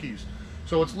molasses cookies.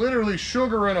 So it's literally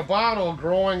sugar in a bottle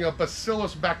growing a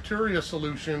bacillus bacteria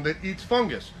solution that eats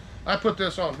fungus. I put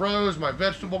this on rows, my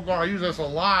vegetable garden. I use this a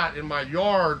lot in my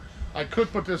yard. I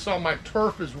could put this on my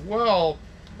turf as well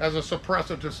as a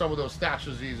suppressant to some of those thatch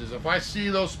diseases. If I see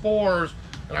those spores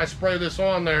and I spray this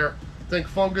on there, think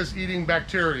fungus eating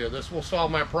bacteria. This will solve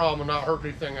my problem and not hurt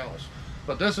anything else.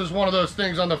 But this is one of those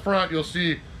things on the front. You'll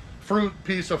see fruit,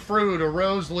 piece of fruit, a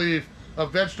rose leaf, a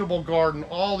vegetable garden,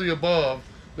 all the above.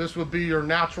 This would be your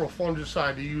natural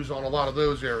fungicide to use on a lot of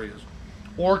those areas.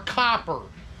 Or copper,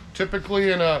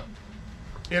 typically in a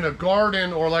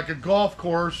garden or like a golf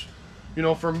course. You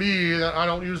know, for me, I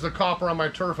don't use the copper on my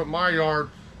turf at my yard,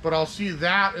 but I'll see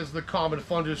that as the common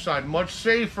fungicide. Much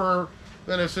safer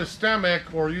than a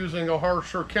systemic or using a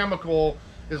harsher chemical.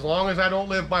 As long as I don't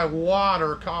live by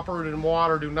water, copper and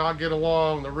water do not get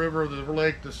along, the river, the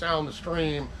lake, the sound, the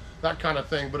stream, that kind of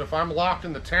thing. But if I'm locked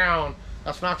in the town,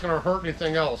 that's not going to hurt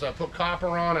anything else. I put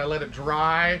copper on, I let it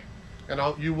dry, and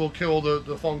you will kill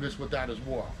the fungus with that as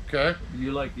well, okay? Do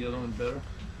you like the other one better?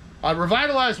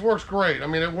 Revitalize works great. I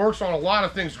mean, it works on a lot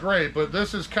of things great, but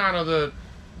this is kind of the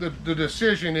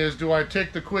decision is, do I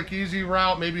take the quick, easy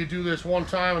route, maybe do this one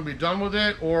time and be done with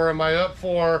it, or am I up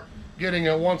for getting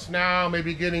it once now,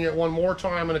 maybe getting it one more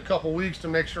time in a couple weeks to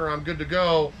make sure I'm good to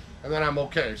go, and then I'm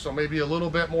okay. So maybe a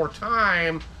little bit more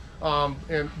time,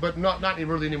 but not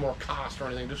really any more cost or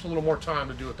anything, just a little more time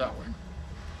to do it that way.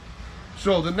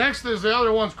 So the next is the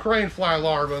other one's crane fly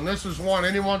larva, and this is one,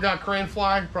 anyone got crane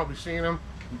fly? Probably seen them.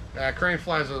 Crane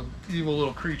fly is an evil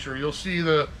little creature. You'll see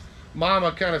the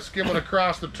mama kind of skimming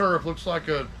across the turf, looks like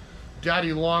a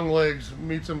daddy long legs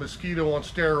meets a mosquito on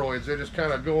steroids. They just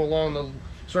kind of go along the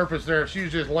surface there.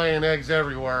 She's just laying eggs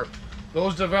everywhere.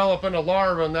 Those develop into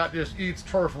larvae, and that just eats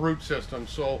turf root systems.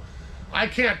 So I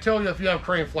can't tell you if you have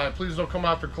crane fly. Please don't come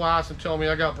after class and tell me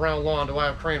I got brown lawn, do I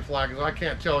have crane fly? Because I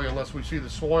can't tell you unless we see the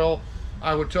soil.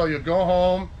 I would tell you go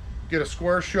home, get a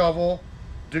square shovel,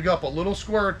 dig up a little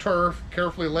square of turf,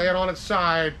 carefully lay it on its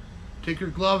side, take your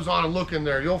gloves on and look in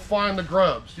there. You'll find the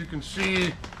grubs. You can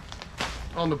see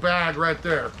on the bag right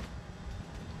there.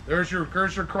 There's your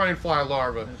crane fly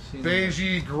larva.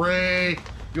 Beigey, gray.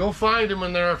 You'll find them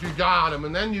in there if you got them,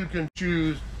 and then you can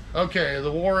choose, okay,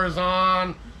 the war is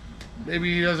on.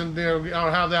 Maybe he doesn't, I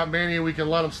don't have that many, we can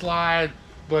let him slide.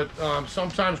 But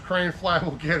sometimes crane fly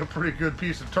will get a pretty good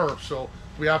piece of turf, so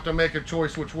we have to make a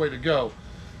choice which way to go.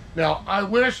 Now,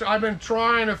 I've been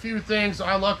trying a few things.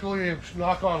 I luckily,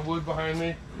 knock on wood behind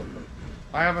me,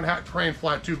 I haven't had crane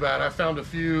fly too bad. I found a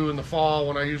few in the fall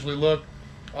when I usually look,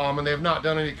 and they've not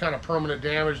done any kind of permanent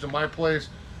damage to my place.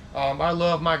 I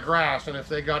love my grass, and if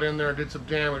they got in there and did some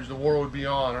damage, the war would be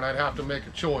on, and I'd have to make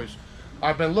a choice.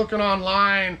 I've been looking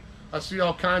online. I see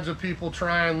all kinds of people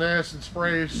trying this and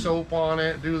spray soap on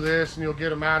it, do this, and you'll get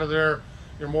them out of there.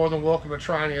 You're more than welcome to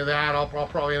try any of that. I'll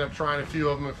probably end up trying a few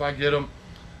of them if I get them.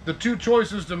 The two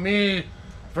choices to me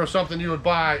for something you would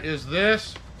buy is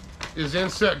this, is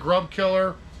insect grub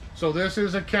killer. So this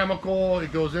is a chemical,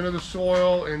 it goes into the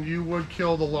soil and you would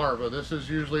kill the larva. This is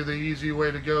usually the easy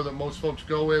way to go that most folks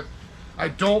go with. I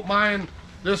don't mind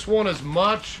this one as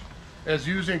much as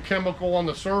using chemical on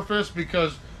the surface,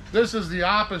 because this is the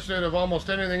opposite of almost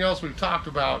anything else we've talked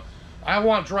about. I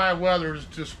want dry weather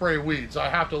to spray weeds. I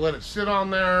have to let it sit on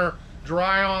there,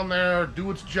 dry on there, do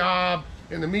its job.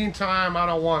 In the meantime, I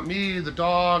don't want me, the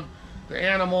dog, the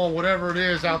animal, whatever it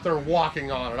is, out there walking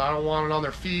on it. I don't want it on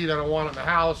their feet. I don't want it in the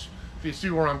house, if you see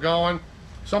where I'm going.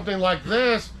 Something like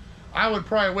this, I would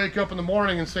probably wake up in the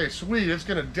morning and say, sweet, it's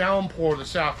gonna downpour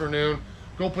this afternoon.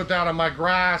 Go put that on my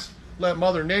grass, let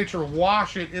Mother Nature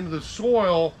wash it into the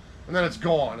soil, and then it's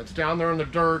gone. It's down there in the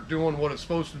dirt doing what it's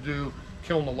supposed to do,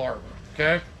 killing the larva,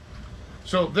 okay?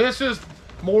 So this is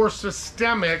more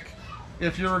systemic.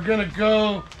 If you're gonna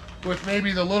go with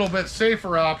maybe the little bit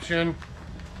safer option,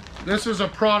 this is a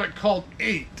product called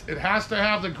 8. It has to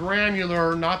have the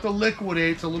granular, not the liquid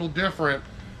 8, it's a little different,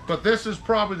 but this is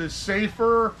probably the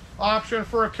safer option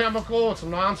for a chemical. It's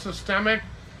non-systemic,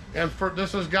 and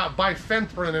this has got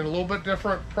bifenthrin in a little bit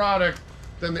different product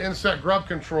than the insect grub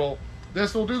control.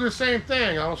 This will do the same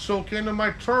thing. I'll soak into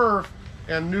my turf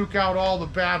and nuke out all the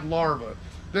bad larvae.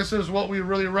 This is what we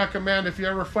really recommend if you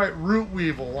ever fight root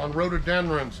weevil on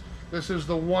rhododendrons. This is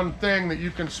the one thing that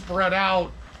you can spread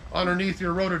out underneath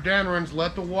your rhododendrons,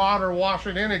 let the water wash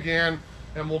it in again,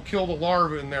 and we'll kill the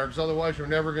larvae in there, because otherwise you're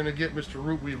never going to get Mr.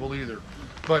 Root Weevil either.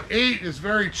 But 8 is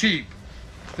very cheap.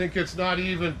 I think it's not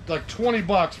even like 20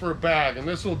 bucks for a bag, and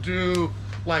this will do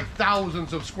like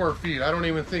thousands of square feet. I don't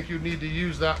even think you need to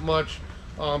use that much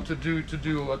to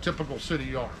do a typical city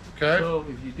yard. Okay. So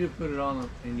if you do put it on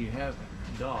and you have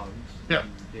dogs, yeah,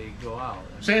 they go out.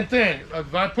 Same thing.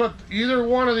 If I put either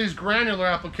one of these granular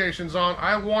applications on,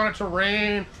 I want it to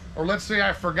rain, or let's say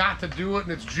I forgot to do it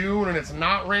and it's June and it's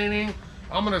not raining,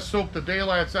 I'm gonna soak the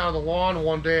daylights out of the lawn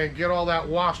one day and get all that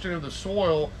washed into the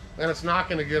soil, and it's not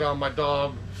gonna get on my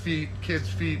dog feet, kids'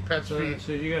 feet, pets' feet.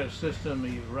 So you got a system,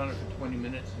 you run it for 20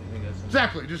 minutes, and you think that's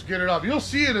exactly, just get it up. You'll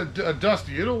see it a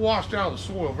dusty. It'll wash down the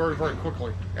soil very, very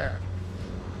quickly. Yeah.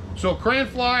 So crane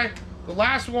fly, the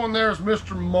last one there is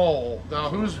Mr. Mole. Now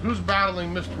who's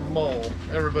battling Mr. Mole?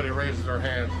 Everybody raises their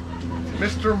hand.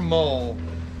 Mr. Mole.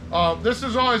 This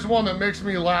is always one that makes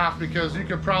me laugh, because you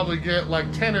could probably get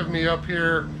like 10 of me up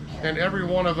here and every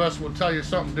one of us will tell you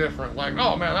something different. Like,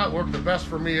 oh man, that worked the best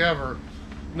for me ever.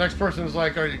 Next person's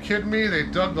like, are you kidding me? They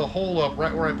dug the hole up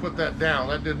right where I put that down.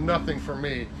 That did nothing for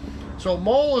me. So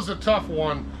mole is a tough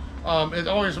one. It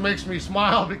always makes me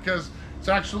smile because it's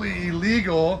actually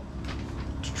illegal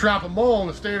to trap a mole in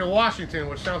the state of Washington,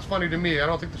 which sounds funny to me. I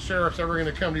don't think the sheriff's ever going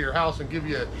to come to your house and give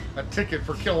you a ticket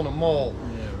for killing a mole.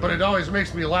 Yeah, right. But it always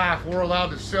makes me laugh. We're allowed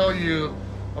to sell you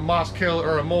a moss killer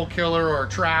or a mole killer or a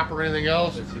trap or anything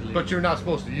else, but you're not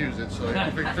supposed to use it, so you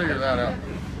can figure that out.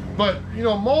 But, you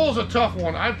know, mole's a tough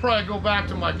one. I'd probably go back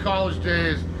to my college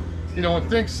days, you know, and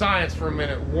think science for a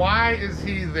minute. Why is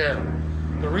he there?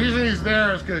 The reason he's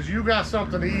there is because you got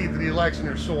something to eat that he likes in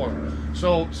your soil.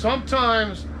 So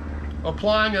sometimes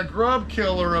applying a grub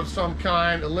killer of some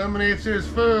kind eliminates his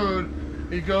food.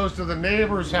 He goes to the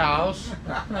neighbor's house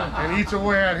and eats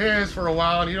away at his for a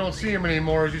while, and you don't see him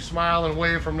anymore as you smile and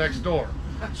wave from next door.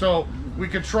 So we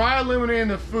could try eliminating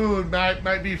the food.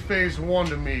 Might be phase 1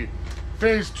 to me.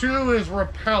 Phase 2 is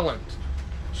repellent.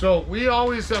 So we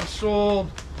always have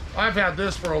sold, I've had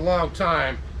this for a long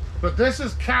time, but this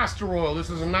is castor oil. This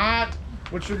is not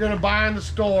what you're gonna buy in the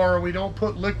store. We don't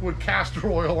put liquid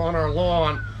castor oil on our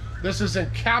lawn. This is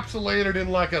encapsulated in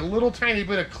like a little tiny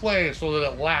bit of clay so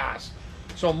that it lasts.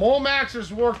 So Molemax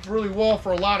has worked really well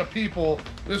for a lot of people.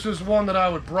 This is one that I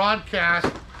would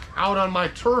broadcast out on my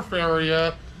turf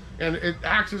area, and it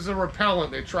acts as a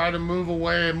repellent. They try to move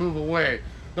away.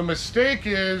 The mistake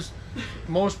is,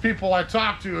 most people I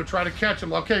talk to try to catch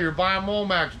them. Okay, you're buying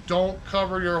Molmax, don't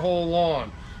cover your whole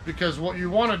lawn, because what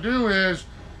you want to do is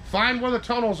find where the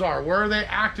tunnels are. Where are they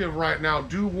active right now?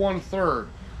 Do 1/3.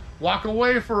 Walk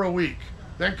away for a week,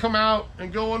 then come out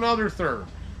and go another third,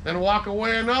 then walk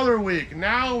away another week.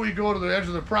 Now we go to the edge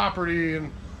of the property,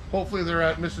 and hopefully they're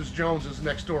at Mrs. Jones's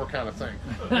next door kind of thing.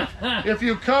 If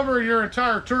you cover your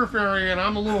entire turf area and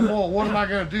I'm a little mole, what am I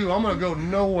going to do? I'm going to go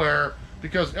nowhere,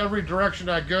 because every direction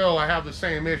I go, I have the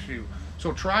same issue.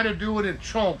 So try to do it in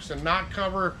chunks and not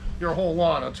cover your whole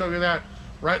lawn. I'll tell you that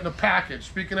right in the package.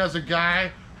 Speaking as a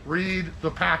guy, read the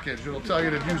package. It'll tell you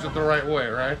to use it the right way,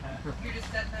 right? You're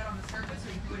just setting that on the surface,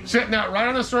 or you putting Sitting out right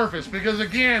on the surface, because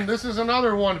again, this is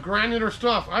another one, granular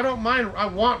stuff. I don't mind, I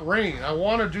want rain. I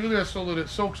want to do this so that it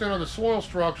soaks into the soil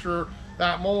structure.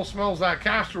 That mole smells that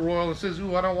castor oil and says,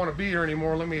 ooh, I don't want to be here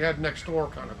anymore, let me head next door,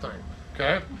 kind of thing.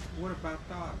 Okay? What about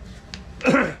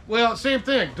dogs? Well, same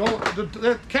thing.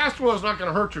 The castor oil is not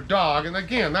going to hurt your dog, and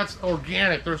again, that's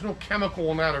organic. There's no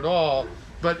chemical in that at all.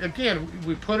 But again,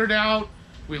 we put it out,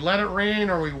 we let it rain,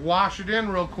 or we wash it in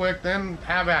real quick, then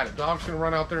have at it. Dogs can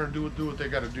run out there and do what they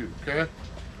got to do. Okay.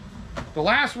 The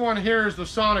last one here is the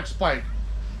sonic spike.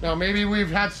 Now, maybe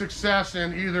we've had success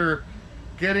in either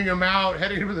getting them out,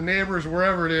 heading to the neighbors,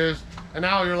 wherever it is, and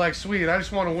now you're like, sweet, I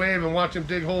just want to wave and watch them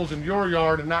dig holes in your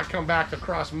yard and not come back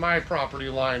across my property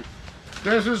line.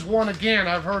 This is one, again,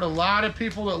 I've heard a lot of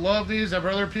people that love these. I've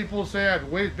heard other people say I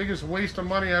had biggest waste of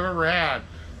money I've ever had,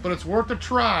 but it's worth a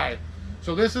try.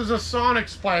 So this is a sonic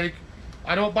spike.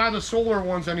 I don't buy the solar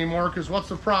ones anymore, because what's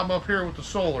the problem up here with the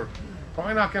solar?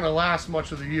 Probably not going to last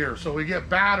much of the year. So we get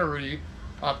battery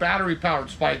powered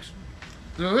spikes.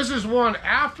 So this is one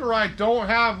after I don't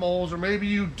have moles, or maybe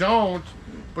you don't,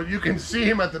 but you can see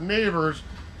them at the neighbors.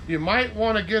 You might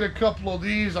want to get a couple of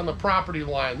these on the property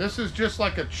line. This is just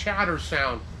like a chatter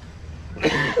sound.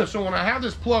 So when I have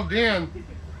this plugged in,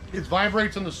 it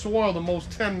vibrates in the soil. The moles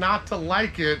tend not to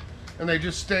like it, and they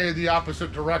just stay the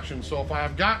opposite direction. So if I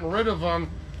have gotten rid of them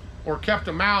or kept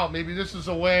them out, maybe this is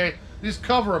a way. These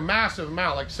cover a massive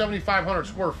amount, like 7,500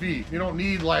 square feet. You don't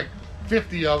need like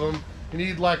 50 of them. You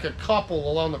need like a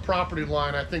couple along the property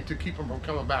line, I think, to keep them from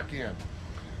coming back in.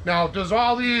 Now, does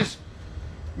all these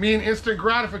mean instant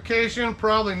gratification?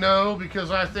 Probably no,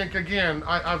 because I think, again,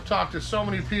 I've talked to so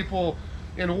many people.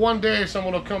 In one day,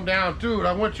 someone will come down, dude,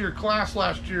 I went to your class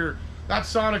last year. That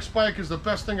sonic spike is the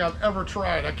best thing I've ever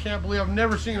tried. I can't believe I've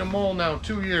never seen a mole now in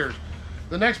 2 years.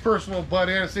 The next person will butt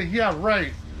in and say, yeah,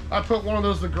 right. I put one of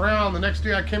those to the ground. The next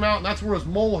day I came out, and that's where his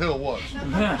molehill was.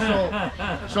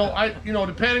 So I,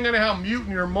 depending on how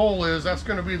mutant your mole is, that's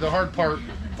going to be the hard part.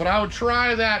 But I would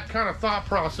try that kind of thought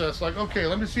process. Like, okay,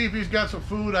 let me see if he's got some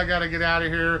food. I got to get out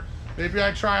of here. Maybe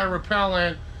I try a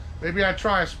repellent. Maybe I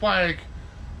try a spike.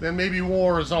 Then maybe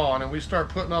war is on, and we start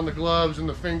putting on the gloves and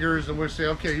the fingers, and we say,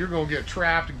 okay, you're going to get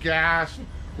trapped, gassed,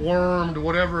 wormed,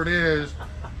 whatever it is,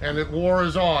 and that war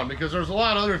is on. Because there's a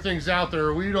lot of other things out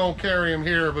there. We don't carry them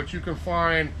here, but you can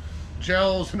find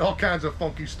gels and all kinds of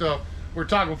funky stuff. We were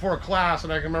talking before class,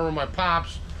 and I can remember my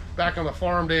pops back on the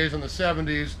farm days in the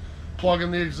 70s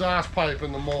plugging the exhaust pipe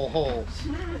in the mole hole,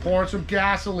 pouring some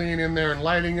gasoline in there and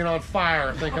lighting it on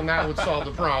fire, thinking that would solve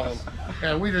the problem.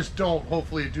 And we just don't,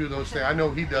 hopefully, do those things. I know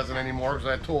he doesn't anymore, because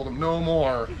I told him no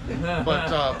more.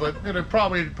 But it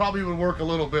probably would work a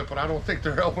little bit, but I don't think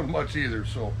they're helping much either.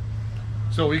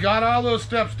 So we got all those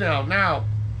steps down. Now,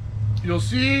 you'll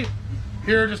see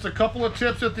here just a couple of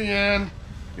tips at the end.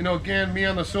 Again, me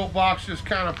on the soapbox, just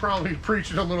kind of probably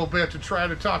preaching a little bit to try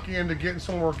to talk you into getting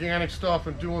some organic stuff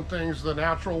and doing things the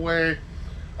natural way.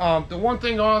 The one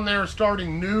thing on there,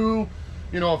 starting new,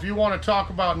 if you want to talk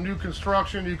about new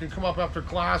construction, you can come up after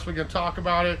class, we can talk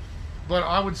about it. But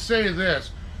I would say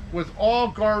this, with all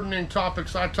gardening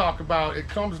topics I talk about, it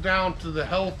comes down to the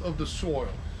health of the soil.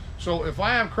 So if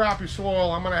I have crappy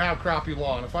soil, I'm going to have crappy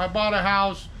lawn. If I bought a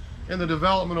house in the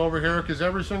development over here, because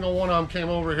every single one of them came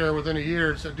over here within a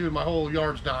year and said, dude, my whole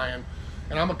yard's dying,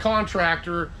 and I'm a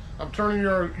contractor, I'm turning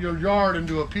your yard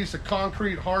into a piece of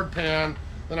concrete hard pan,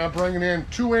 then I'm bringing in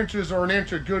 2 inches or an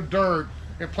inch of good dirt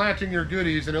and planting your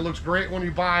goodies, and it looks great when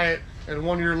you buy it, and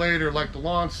 1 year later, like, the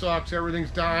lawn sucks,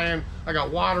 everything's dying, I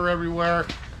got water everywhere.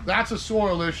 That's a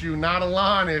soil issue, not a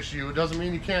lawn issue. It doesn't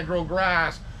mean you can't grow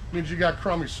grass, it means you got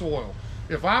crummy soil.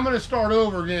 If I'm going to start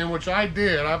over again, which I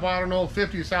did, I bought an old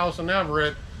 50s house in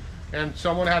Everett, and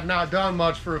someone had not done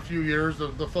much for a few years.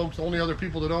 The folks, the only other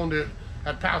people that owned it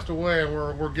had passed away and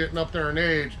were getting up there in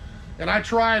age. And I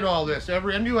tried all this. I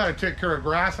knew how to take care of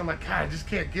grass. I'm like, God, I just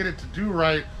can't get it to do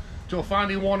right. till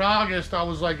finally one August, I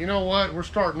was like, you know what? We're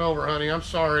starting over, honey. I'm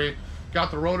sorry.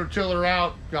 Got the rototiller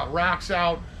out, got racks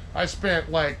out. I spent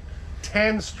like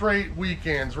 10 straight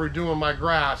weekends redoing my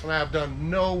grass, and I have done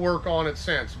no work on it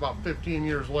since, about 15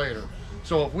 years later.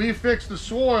 So if we fix the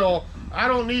soil, I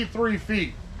don't need 3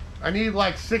 feet. I need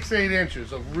like 6-8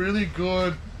 inches of really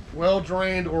good,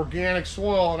 well-drained organic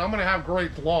soil, and I'm gonna have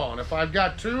great lawn. If I've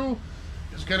got 2,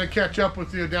 it's gonna catch up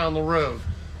with you down the road.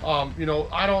 You know,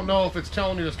 I don't know if it's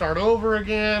telling you to start over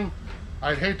again.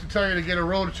 I'd hate to tell you to get a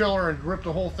rototiller and rip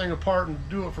the whole thing apart and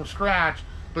do it from scratch,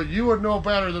 but you would know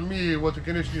better than me what the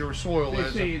condition of your soil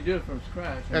is. They say you do it from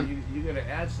scratch, and you got to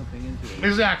add something into it.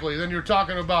 Exactly. Then you're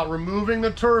talking about removing the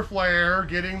turf layer,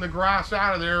 getting the grass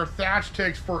out of there. Thatch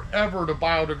takes forever to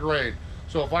biodegrade.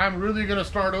 So if I'm really going to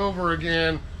start over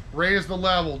again, raise the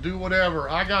level, do whatever,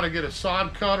 I got to get a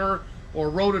sod cutter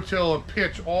or rototill and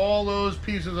pitch all those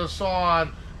pieces of sod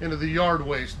into the yard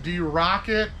waste. De-rock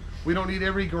it. We don't need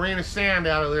every grain of sand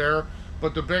out of there,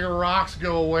 but the bigger rocks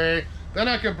go away. Then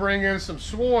I can bring in some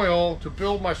soil to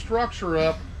build my structure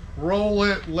up, roll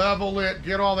it, level it,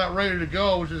 get all that ready to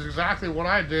go, which is exactly what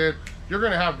I did. You're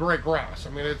gonna have great grass. I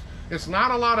mean, it's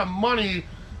not a lot of money,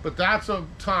 but that's a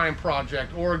time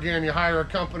project. Or again, you hire a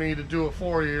company to do it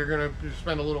for you, you're gonna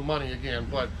spend a little money again.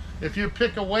 But if you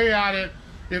pick away at it,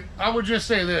 I would just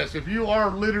say this, if you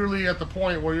are literally at the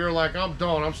point where you're like, I'm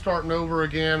done, I'm starting over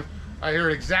again, I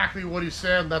heard exactly what he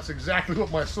said, that's exactly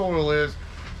what my soil is.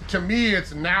 To me,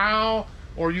 it's now,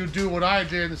 or you do what I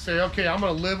did and say, okay, I'm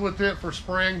gonna live with it for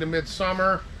spring to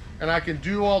midsummer, and I can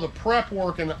do all the prep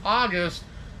work in August,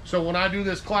 so when I do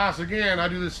this class again, I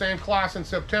do the same class in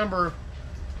September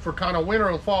for kind of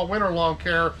winter, fall, winter lawn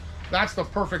care. That's the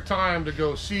perfect time to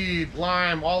go seed,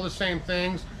 lime, all the same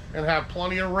things, and have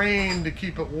plenty of rain to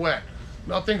keep it wet.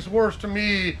 Nothing's worse to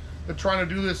me than trying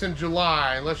to do this in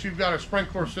July. Unless you've got a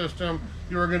sprinkler system,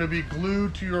 you're gonna be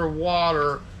glued to your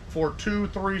water for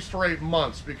 2-3 straight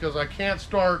months, because I can't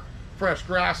start fresh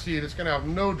grass seed. It's gonna have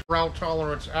no drought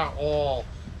tolerance at all.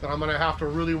 That I'm gonna have to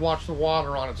really watch the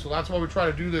water on it. So that's why we try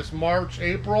to do this March,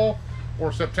 April,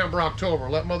 or September, October.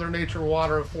 Let Mother Nature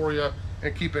water it for you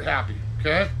and keep it happy,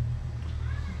 okay?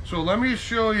 So let me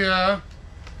show you,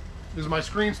 is my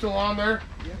screen still on there?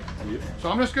 Yeah.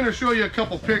 So I'm just gonna show you a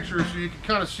couple pictures so you can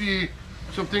kind of see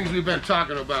some things we've been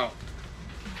talking about.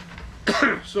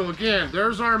 So again,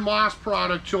 there's our moss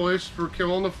product choice for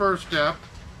killing the first step.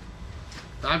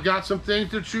 I've got some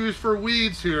things to choose for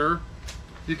weeds here.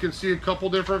 You can see a couple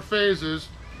different phases.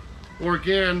 Or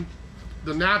again,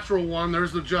 the natural one,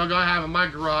 there's the jug I have in my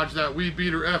garage, that Weed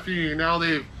Beater FE. Now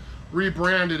they've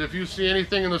rebranded. If you see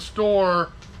anything in the store,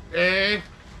 that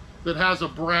has a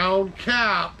brown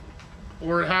cap,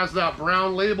 or it has that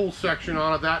brown label section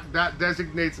on it, that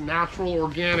designates natural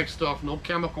organic stuff, no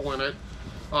chemical in it.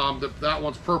 That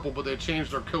one's purple, but they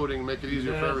changed their coating to make it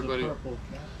easier for everybody.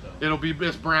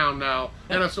 It's brown now.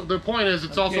 And the point is,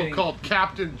 it's also called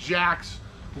Captain Jack's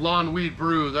Lawn Weed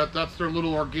Brew. That's their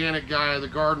little organic guy, the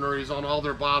gardener. He's on all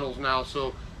their bottles now.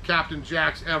 So Captain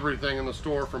Jack's everything in the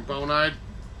store from Bonide.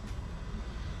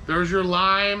 There's your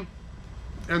lime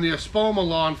and the Espoma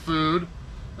lawn food.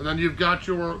 And then you've got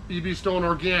your EB Stone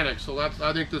Organic. So that's,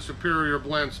 I think, the superior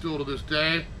blend still to this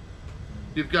day.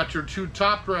 You've got your 2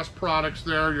 top dress products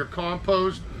there, your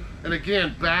compost, and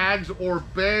again, bags or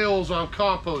bales on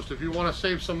compost. If you want to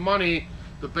save some money,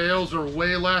 the bales are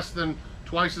way less than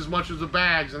twice as much as the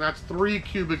bags, and that's 3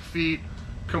 cubic feet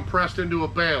compressed into a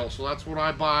bale. So that's what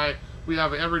I buy. We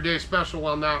have an everyday special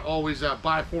on that, always at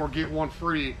buy 4, get 1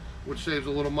 free, which saves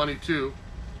a little money too.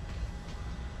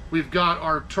 We've got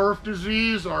our turf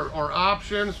disease, our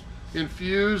options,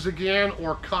 infuse again,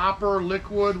 or copper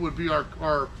liquid would be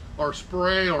our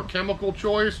spray or chemical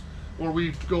choice, or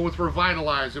we go with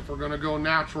Revitalize if we're going to go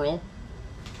natural.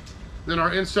 Then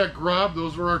our insect grub,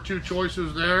 those are our 2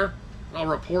 choices there. I'll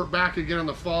report back again in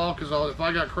the fall, because if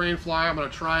I got crane fly, I'm going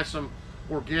to try some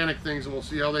organic things and we'll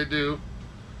see how they do.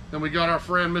 Then we got our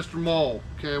friend Mr. Mole.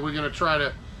 Okay, we're going to try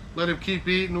to let him keep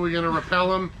eating. We're going to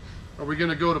repel him, or we're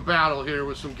going to go to battle here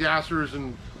with some gassers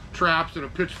and traps and a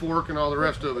pitchfork and all the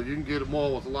rest of it. You can get a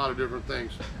mole with a lot of different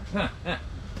things.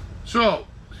 So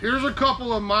here's a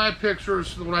couple of my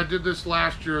pictures when I did this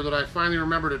last year that I finally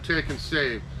remembered to take and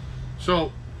save.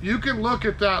 So you can look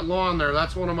at that lawn there.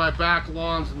 That's one of my back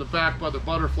lawns in the back by the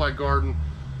butterfly garden.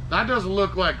 That doesn't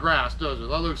look like grass, does it?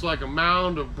 That looks like a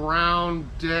mound of brown,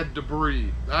 dead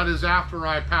debris. That is after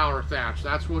I power thatch.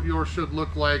 That's what yours should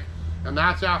look like. And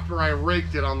that's after I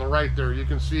raked it on the right there. You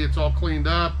can see it's all cleaned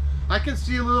up. I can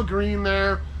see a little green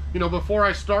there. You know, before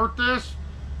I start this,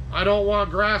 I don't want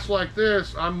grass like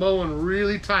this. I'm mowing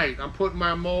really tight. I'm putting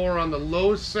my mower on the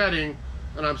lowest setting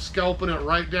and I'm scalping it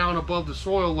right down above the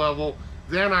soil level.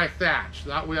 Then I thatch.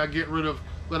 That way I get rid of,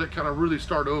 let it kind of really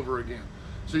start over again.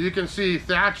 So you can see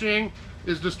thatching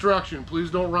is destruction.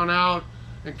 Please don't run out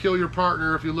and kill your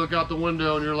partner if you look out the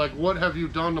window and you're like, what have you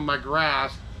done to my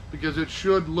grass? Because it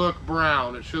should look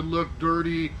brown. It should look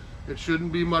dirty. It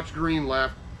shouldn't be much green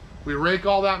left. We rake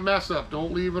all that mess up.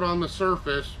 Don't leave it on the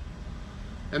surface.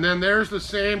 And then there's the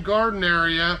same garden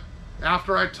area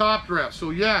after I top dress.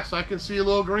 So yes, I can see a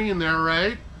little green there,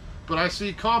 right? But I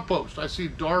see compost. I see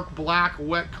dark black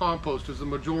wet compost is the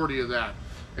majority of that.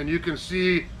 And you can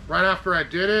see right after I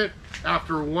did it,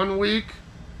 after 1 week,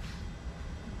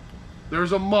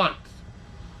 there's a month.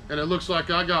 And it looks like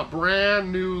I got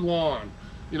brand new lawn.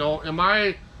 You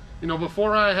know,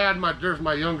 before I had there's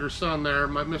my younger son there,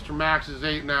 Mr. Max is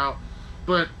 8 now.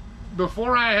 But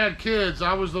before I had kids,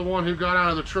 I was the one who got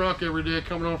out of the truck every day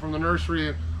coming home from the nursery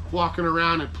and walking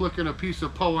around and plucking a piece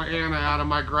of Poa Anna out of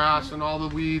my grass and all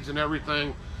the weeds and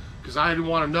everything, because I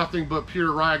wanted nothing but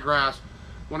pure ryegrass.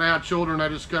 When I had children, I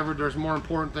discovered there's more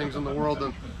important things in the world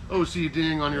than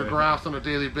OCDing on your grass on a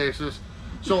daily basis.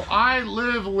 So I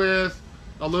live with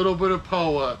a little bit of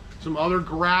Poa, some other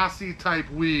grassy type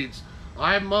weeds.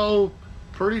 I mow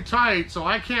pretty tight, so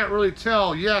I can't really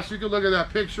tell. Yes, you can look at that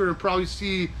picture and probably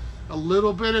see a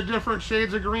little bit of different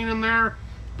shades of green in there,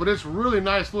 but it's really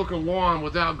nice looking lawn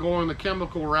without going the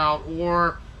chemical route,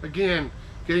 or again,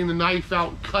 getting the knife out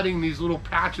and cutting these little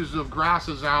patches of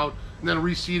grasses out and then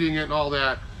reseeding it and all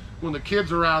that. When the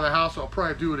kids are out of the house, I'll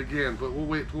probably do it again, but we'll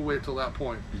wait till that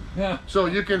point. Yeah. So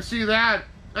you can see that,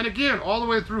 and again, all the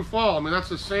way through fall. I mean, that's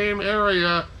the same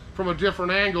area from a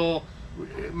different angle.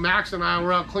 Max and I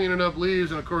were out cleaning up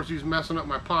leaves, and of course he's messing up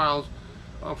my piles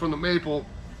from the maple.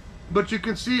 But you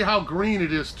can see how green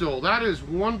it is still. That is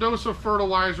 1 dose of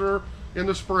fertilizer in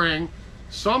the spring.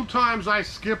 Sometimes I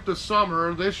skip the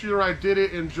summer. This year I did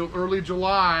it in early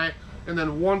July, and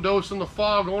then 1 dose in the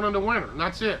fall going into winter, and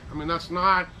that's it. I mean, that's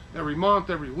not every month,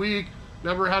 every week.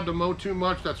 Never had to mow too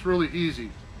much. That's really easy.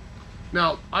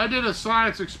 Now, I did a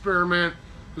science experiment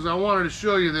because I wanted to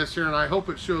show you this here, and I hope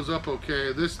it shows up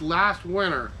okay. This last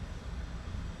winter.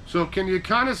 So can you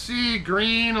kind of see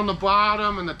green on the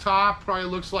bottom, and the top probably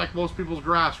looks like most people's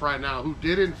grass right now who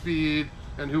didn't feed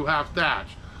and who have thatch.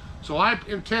 So I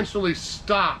intentionally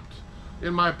stopped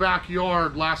in my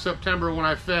backyard last September when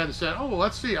I fed and said, oh, well,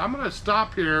 let's see, I'm going to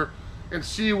stop here and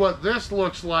see what this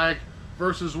looks like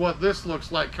versus what this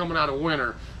looks like coming out of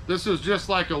winter. This is just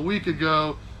like a week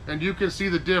ago, and you can see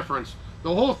the difference.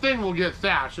 The whole thing will get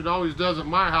thatched. It always does at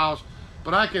my house,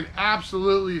 but I can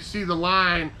absolutely see the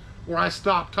line where I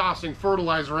stopped tossing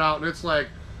fertilizer out, and it's like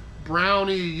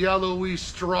browny, yellowy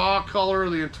straw color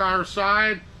the entire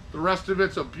side. The rest of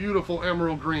it's a beautiful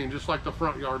emerald green, just like the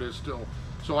front yard is still.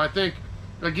 So I think,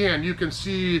 again, you can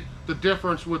see the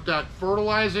difference with that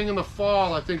fertilizing in the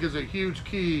fall. I think is a huge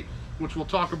key, which we'll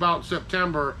talk about in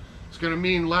September. It's going to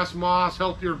mean less moss,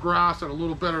 healthier grass, and a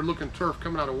little better looking turf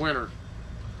coming out of winter.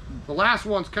 The last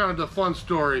one's kind of the fun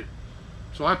story.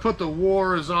 So I put the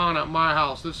war is on at my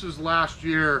house. This is last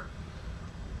year.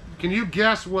 Can you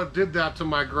guess what did that to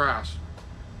my grass?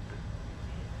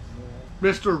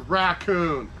 Mr.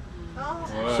 Raccoon.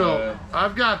 Oh. So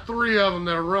I've got 3 of them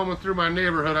that are roaming through my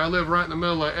neighborhood. I live right in the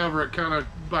middle of Everett, kind of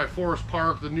by Forest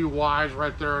Park, the new Y's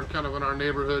right there, and kind of in our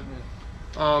neighborhood.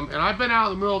 And I've been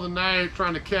out in the middle of the night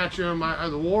trying to catch them.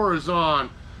 The war is on.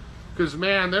 Because,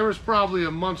 man, there was probably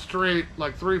a month straight,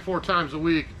 like 3-4 times a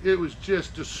week. It was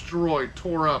just destroyed,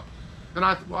 tore up. And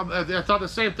I thought the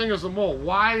same thing as the mole.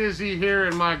 Why is he here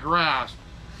in my grass?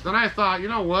 Then I thought, you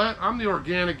know what? I'm the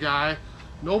organic guy.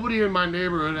 Nobody in my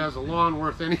neighborhood has a lawn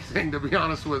worth anything, to be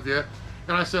honest with you.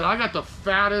 And I said, I got the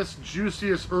fattest,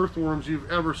 juiciest earthworms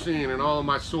you've ever seen in all of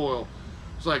my soil.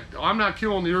 It's like, I'm not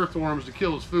killing the earthworms to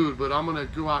kill his food, but I'm going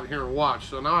to go out here and watch.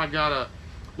 So now I got a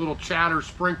little chatter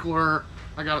sprinkler.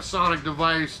 I got a sonic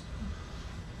device.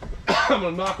 I'm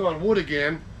going to knock on wood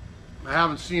again. I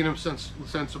haven't seen them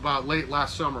since about late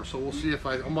last summer, so we'll see if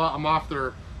I'm off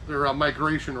their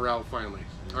migration route finally.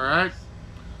 All right?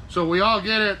 So we all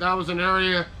get it. That was an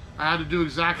area I had to do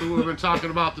exactly what we've been talking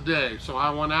about today. So I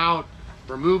went out,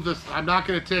 removed this. I'm not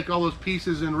going to take all those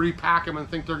pieces and repack them and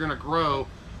think they're going to grow.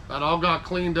 That all got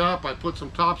cleaned up. I put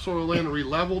some topsoil in,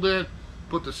 re-leveled it,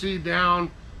 put the seed down,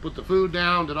 put the food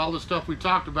down, did all the stuff we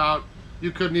talked about.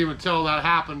 You couldn't even tell that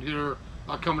happened here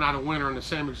coming out of winter in the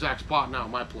same exact spot now at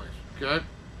my place, okay?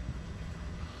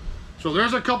 So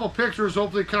there's a couple pictures,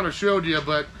 hopefully kind of showed you,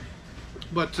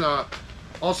 but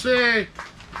I'll say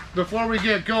before we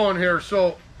get going here,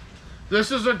 so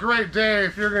this is a great day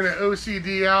if you're gonna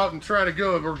OCD out and try to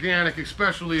go organic,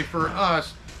 especially for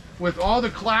us. With all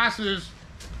the classes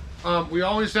We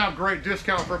always have great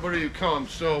discount for everybody who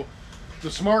comes. So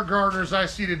the smart gardeners I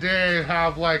see today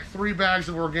have like 3 bags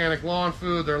of organic lawn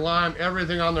food, their lime,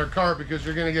 everything on their cart, because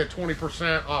you're gonna get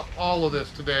 20% off all of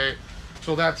this today.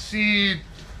 So that seed,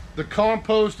 the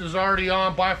compost is already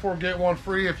on, buy 4 get 1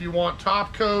 free. If you want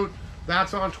top coat,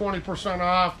 that's on 20%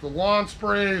 off. The lawn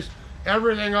sprays,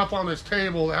 everything up on this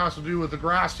table that has to do with the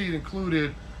grass seed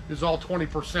included is all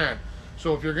 20%.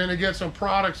 So if you're gonna get some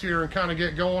products here and kind of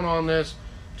get going on this,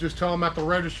 just tell them at the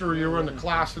register you were in the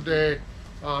class today.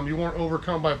 You weren't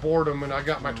overcome by boredom, and I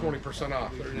got my 20%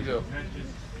 off. There you go.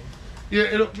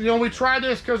 Yeah, we tried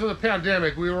this because of the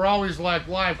pandemic. We were always like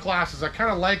live classes. I kind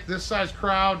of like this size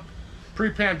crowd.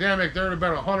 Pre-pandemic, there would have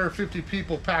been 150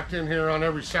 people packed in here on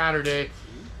every Saturday.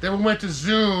 Then we went to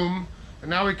Zoom, and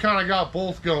now we kind of got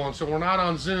both going. So we're not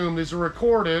on Zoom. These are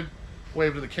recorded.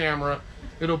 Wave to the camera.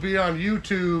 It'll be on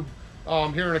YouTube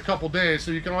here in a couple days, so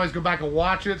you can always go back and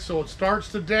watch it. So it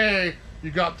starts today. You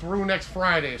got through next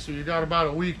Friday, so you got about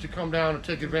a week to come down and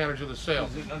take advantage of the sale.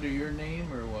 Is it under your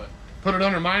name or what? Put it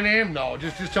under my name? No,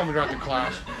 just tell me you're at the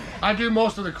class. I do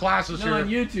most of the classes here. On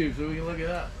YouTube, so we can look it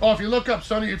up. Oh, if you look up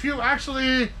Sunny, if you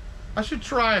actually, I should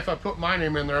try if I put my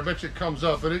name in there. I bet you it comes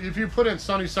up. But if you put in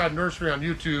Sunnyside Nursery on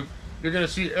YouTube, you're going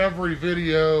to see every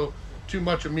video. Too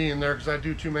much of me in there because I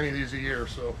do too many of these a year.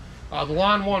 So the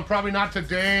lawn one, probably not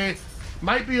today.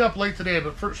 Might be up late today,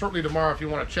 but certainly tomorrow if you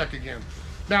want to check again.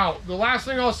 Now, the last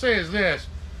thing I'll say is this.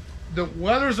 The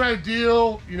weather's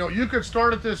ideal. You know, you could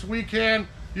start it this weekend.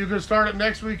 You can start it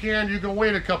next weekend. You can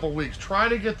wait a couple weeks. Try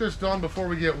to get this done before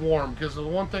we get warm, because the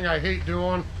one thing I hate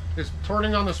doing is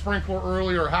turning on the sprinkler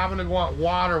early or having to go out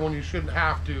water when you shouldn't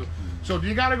have to. So do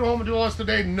you got to go home and do all this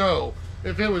today? No.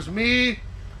 If it was me,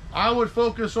 I would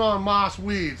focus on moss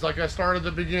weeds like I started at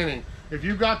the beginning. If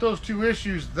you got those 2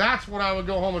 issues, that's what I would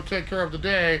go home and take care of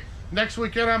today. Next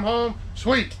weekend I'm home,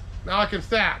 sweet. Now I can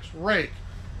thatch, rake.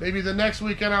 Maybe the next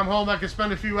weekend I'm home, I can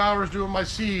spend a few hours doing my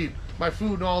seed, my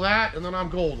food and all that, and then I'm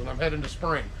golden. I'm heading to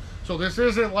spring. So this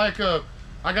isn't like I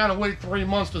gotta wait 3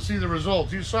 months to see the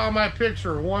results. You saw my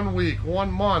picture, 1 week,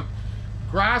 1 month.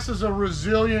 Grass is a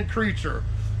resilient creature.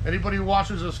 Anybody who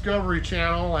watches Discovery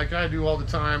Channel, like I do all the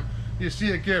time, you see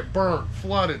it get burnt,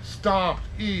 flooded, stomped,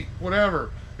 eat,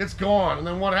 whatever. It's gone, and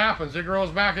then what happens? It grows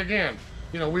back again.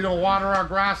 You know, we don't water our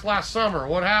grass last summer.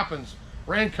 What happens?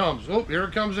 Rain comes. Oh, here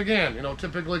it comes again. You know,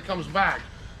 typically it comes back.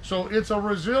 So it's a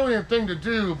resilient thing to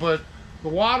do, but the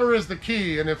water is the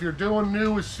key. And if you're doing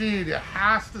new with seed, it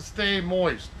has to stay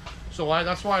moist. So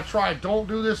that's why I try. Don't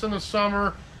do this in the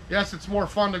summer. Yes, it's more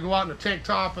fun to go out in a tank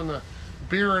top and the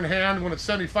beer in hand when it's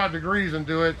 75 degrees and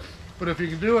do it. But if you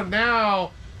can do it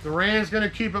now, the rain's going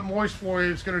to keep it moist for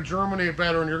you. It's going to germinate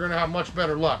better, and you're going to have much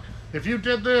better luck. If you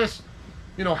did this,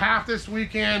 you know, half this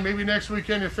weekend, maybe next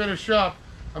weekend you finish up.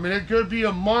 I mean, it could be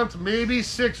a month, maybe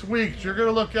 6 weeks. You're going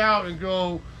to look out and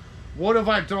go, what have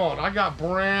I done? I got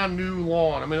brand new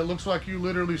lawn. I mean, it looks like you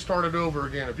literally started over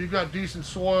again. If you've got decent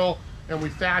soil and we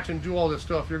thatch and do all this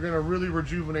stuff, you're going to really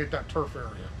rejuvenate that turf area,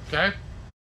 okay?